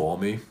this for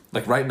me.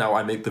 Like right now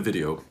I make the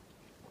video,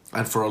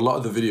 and for a lot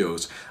of the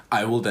videos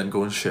I will then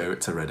go and share it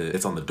to Reddit.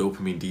 It's on the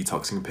dopamine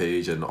detoxing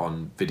page and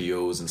on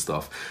videos and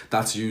stuff.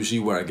 That's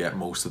usually where I get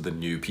most of the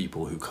new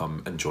people who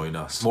come and join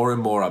us. More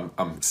and more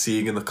I'm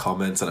seeing in the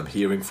comments and I'm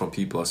hearing from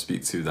people I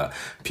speak to that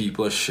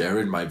people are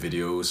sharing my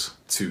videos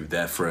to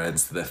their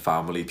friends, to their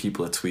family.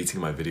 People are tweeting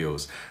my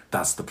videos.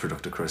 That's the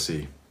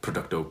productocracy.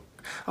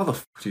 How the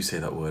f*** do you say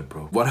that word,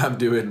 bro? What I'm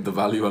doing, the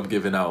value I'm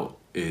giving out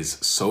is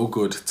so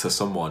good to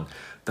someone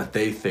that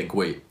they think,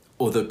 wait,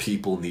 other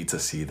people need to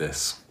see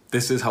this.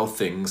 This is how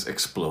things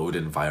explode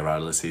in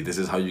virality. This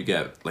is how you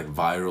get like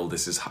viral.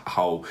 This is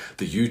how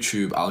the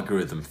YouTube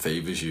algorithm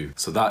favors you.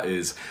 So that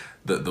is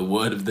the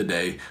word of the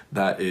day.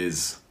 That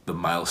is the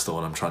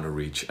milestone I'm trying to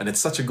reach. And it's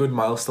such a good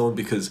milestone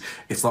because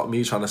it's not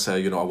me trying to say,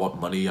 you know, I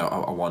want money,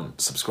 I want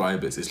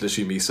subscribers. It's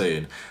literally me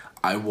saying,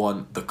 I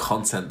want the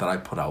content that I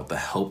put out, the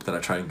help that I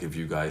try and give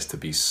you guys to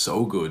be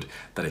so good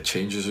that it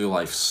changes your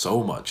life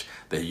so much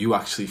that you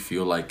actually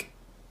feel like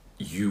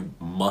you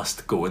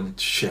must go and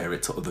share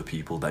it to other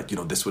people, that, you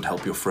know, this would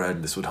help your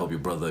friend, this would help your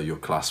brother, your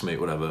classmate,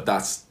 whatever.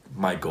 That's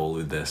my goal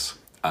with this.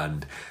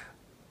 And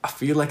I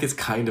feel like it's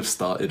kind of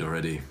started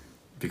already,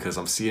 because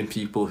I'm seeing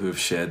people who have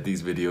shared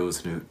these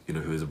videos and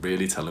who is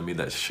really telling me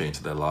that it's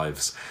changed their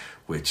lives,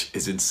 which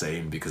is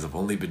insane because I've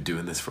only been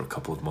doing this for a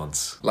couple of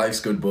months. Life's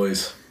good,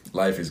 boys.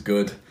 Life is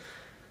good.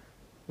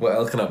 What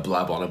else can I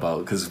blab on about?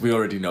 Because we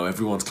already know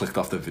everyone's clicked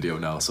off the video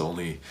now, so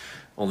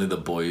only the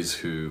boys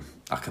who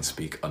I can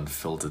speak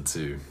unfiltered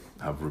to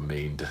have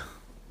remained.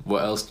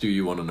 What else do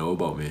you want to know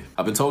about me?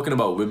 I've been talking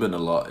about women a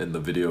lot in the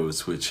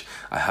videos, which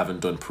I haven't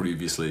done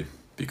previously,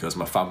 because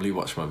my family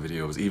watch my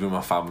videos, even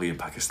my family in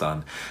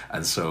Pakistan,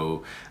 and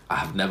so I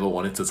have never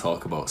wanted to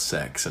talk about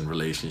sex and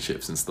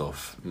relationships and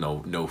stuff.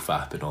 No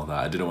fap and all that.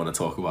 I didn't want to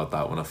talk about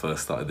that when I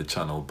first started the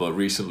channel, but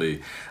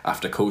recently,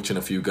 after coaching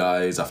a few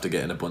guys, after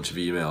getting a bunch of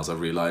emails, I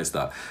realized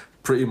that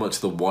pretty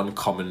much the one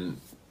common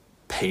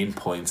pain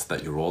point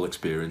that you're all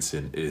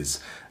experiencing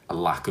is a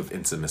lack of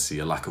intimacy,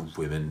 a lack of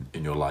women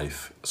in your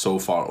life. So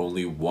far,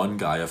 only one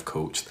guy I've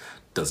coached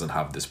doesn't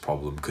have this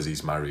problem because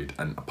he's married,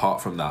 and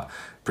apart from that,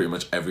 pretty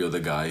much every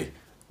other guy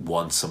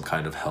wants some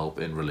kind of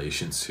help in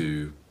relation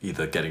to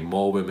either getting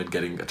more women,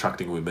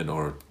 attracting women,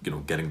 or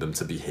getting them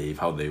to behave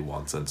how they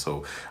want. And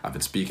so I've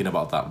been speaking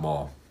about that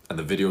more, and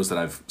the videos that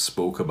I've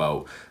spoke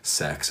about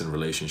sex and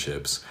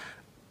relationships,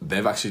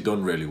 they've actually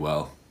done really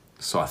well.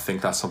 So I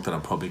think that's something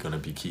I'm probably going to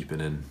be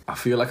keeping in. I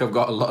feel like I've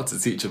got a lot to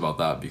teach about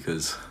that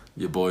because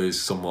your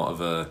boy's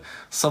somewhat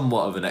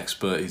of an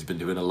expert. He's been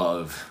doing a lot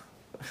of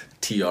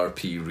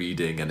TRP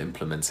reading and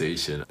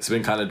implementation. It's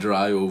been kind of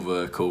dry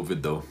over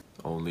COVID though.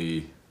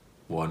 Only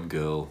one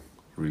girl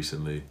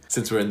recently.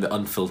 Since we're in the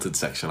unfiltered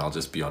section, I'll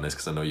just be honest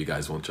because I know you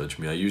guys won't judge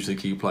me. I usually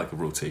keep like a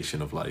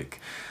rotation of like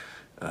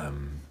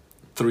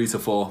 3 to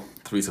 4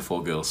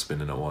 girls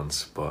spinning at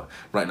once, but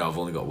right now I've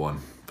only got one,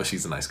 but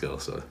she's a nice girl,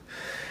 so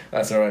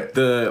that's all right.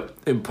 The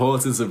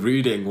importance of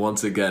reading,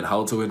 once again,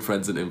 How to Win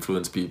Friends and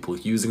Influence People,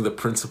 using the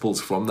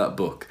principles from that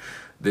book.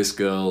 This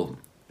girl,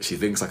 she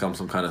thinks like I'm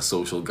some kind of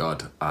social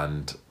god,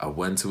 and I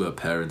went to her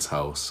parents'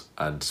 house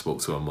and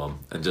spoke to her mum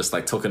and just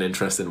like took an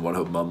interest in what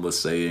her mum was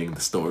saying,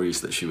 the stories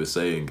that she was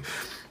saying,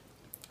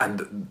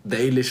 and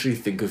they literally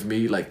think of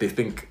me like they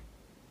think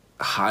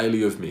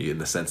highly of me in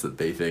the sense that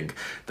they think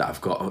that I've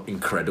got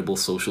incredible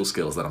social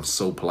skills, that I'm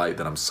so polite,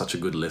 that I'm such a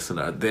good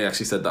listener. They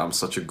actually said that I'm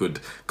such a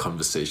good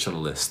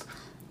conversationalist,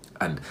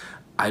 and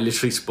I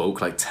literally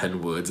spoke like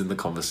 10 words in the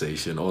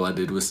conversation. All I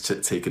did was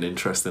take an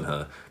interest in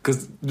her,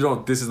 because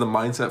this is the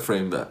mindset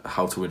frame that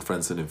How to Win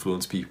Friends and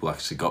Influence People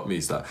actually got me,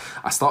 is that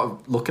I started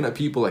looking at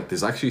people like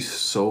there's actually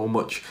so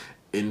much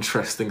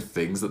interesting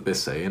things that they're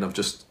saying.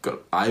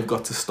 I've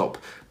got to stop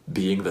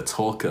being the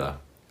talker.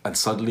 And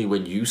suddenly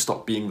when you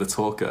stop being the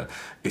talker,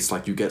 it's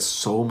like you get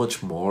so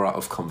much more out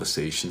of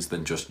conversations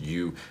than just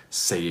you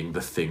saying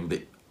the thing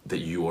that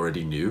you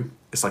already knew.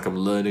 It's like I'm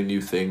learning new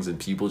things and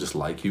people just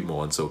like you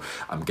more. And so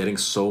I'm getting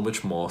so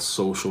much more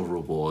social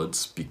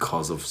rewards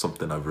because of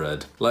something I've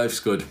read. Life's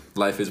good.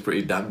 Life is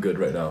pretty damn good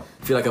right now.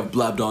 I feel like I've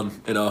blabbed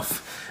on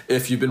enough.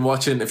 If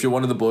you're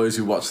one of the boys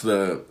who watch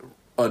the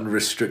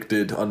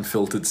unrestricted,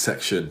 unfiltered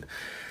section,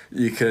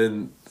 you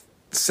can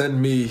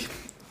send me...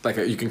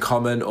 you can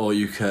comment, or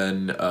you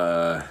can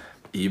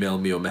email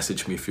me or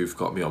message me if you've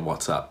got me on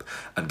WhatsApp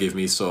and give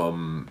me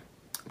some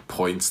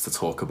points to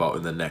talk about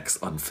in the next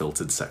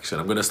unfiltered section.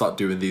 I'm going to start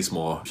doing these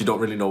more. If you don't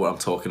really know what I'm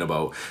talking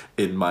about,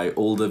 in my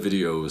older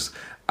videos,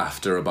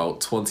 after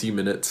about 20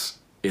 minutes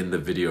in the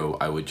video,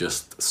 I would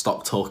just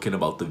stop talking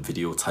about the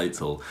video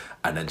title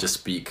and then just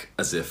speak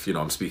as if,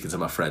 I'm speaking to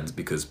my friends,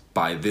 because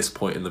by this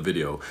point in the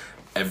video,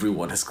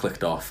 everyone has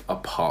clicked off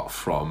apart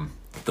from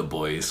the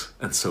boys,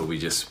 and so we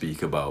just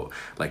speak about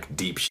like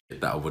deep shit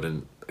that I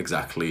wouldn't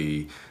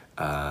exactly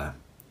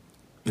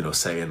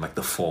say in like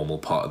the formal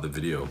part of the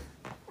video.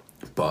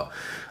 But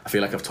I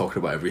feel like I've talked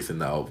about everything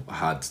that I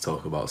had to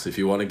talk about. So if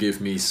you want to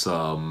give me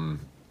some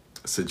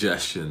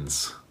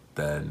suggestions,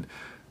 then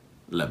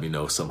let me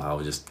know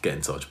somehow. Just get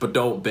in touch, but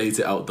don't bait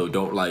it out though.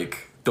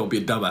 Don't be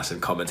a dumbass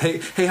and comment, hey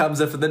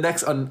Hamza, for the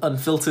next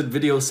unfiltered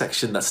video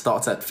section that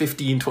starts at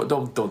 15, 20,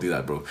 don't do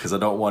that, bro. Because I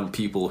don't want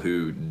people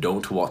who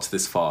don't watch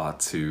this far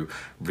to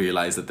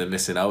realize that they're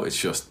missing out. It's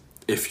just,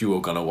 if you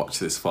are going to watch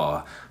this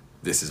far,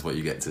 this is what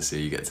you get to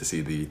see. You get to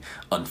see the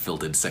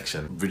unfiltered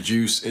section.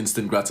 Reduce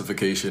instant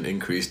gratification,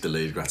 increase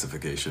delayed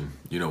gratification.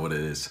 You know what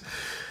it is.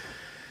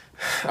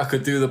 I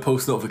could do the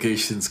post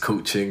notifications,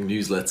 coaching,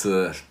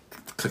 newsletter.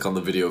 Click on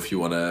the video if you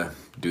want to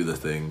do the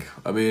thing.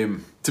 I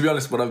mean, to be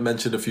honest, what I've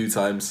mentioned a few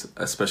times,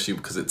 especially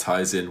because it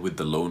ties in with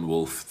the lone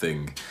wolf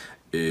thing,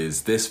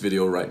 is this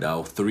video right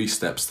now, 3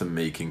 steps to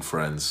making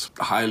friends.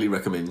 I highly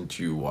recommend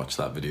you watch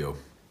that video.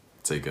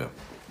 Take care.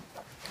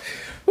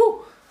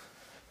 Woo!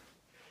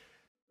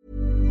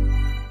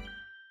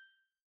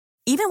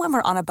 Even when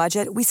we're on a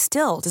budget, we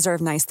still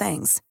deserve nice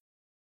things.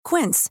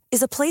 Quince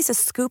is a place to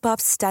scoop up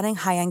stunning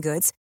high-end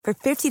goods for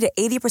 50 to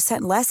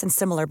 80% less than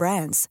similar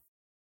brands.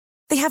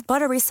 They have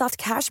buttery soft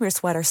cashmere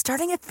sweaters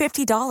starting at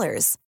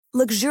 $50,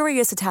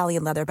 luxurious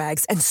Italian leather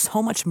bags, and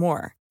so much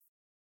more.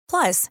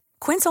 Plus,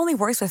 Quince only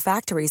works with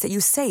factories that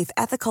use safe,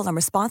 ethical, and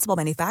responsible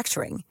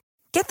manufacturing.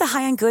 Get the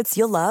high-end goods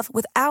you'll love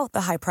without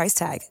the high price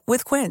tag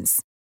with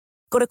Quince.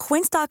 Go to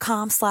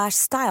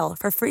quince.com/style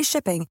for free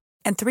shipping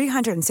and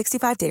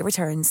 365-day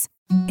returns.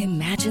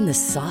 Imagine the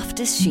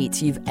softest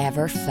sheets you've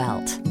ever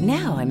felt.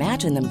 Now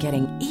imagine them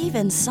getting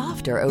even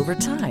softer over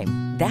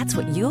time. That's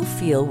what you'll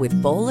feel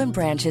with Bowl and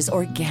Branch's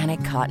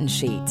organic cotton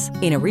sheets.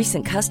 In a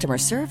recent customer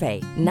survey,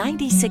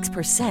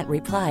 96%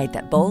 replied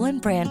that Bowl and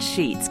Branch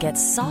sheets get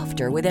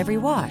softer with every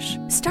wash.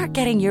 Start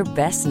getting your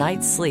best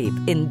night's sleep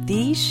in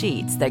these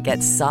sheets that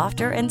get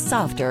softer and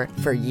softer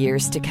for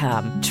years to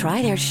come.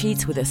 Try their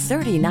sheets with a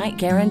 30-night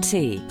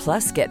guarantee.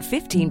 Plus, get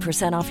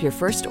 15% off your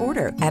first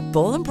order at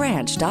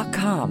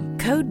bowlandbranch.com.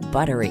 Code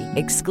BUTTERY.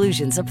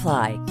 Exclusions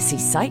apply. See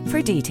site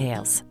for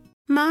details.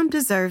 Mom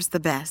deserves the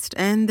best,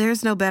 and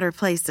there's no better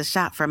place to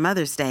shop for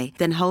Mother's Day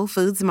than Whole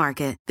Foods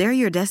Market. They're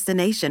your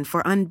destination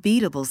for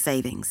unbeatable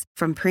savings,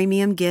 from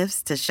premium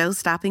gifts to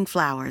show-stopping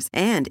flowers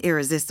and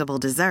irresistible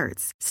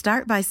desserts.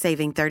 Start by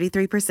saving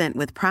 33%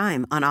 with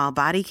Prime on all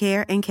body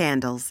care and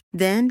candles.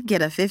 Then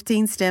get a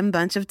 15-stem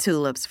bunch of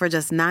tulips for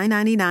just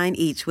 $9.99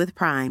 each with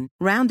Prime.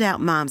 Round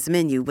out Mom's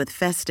menu with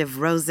festive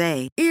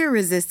rosé,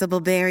 irresistible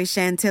berry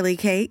chantilly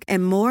cake,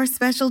 and more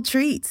special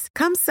treats.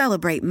 Come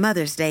celebrate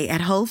Mother's Day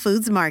at Whole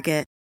Foods Market.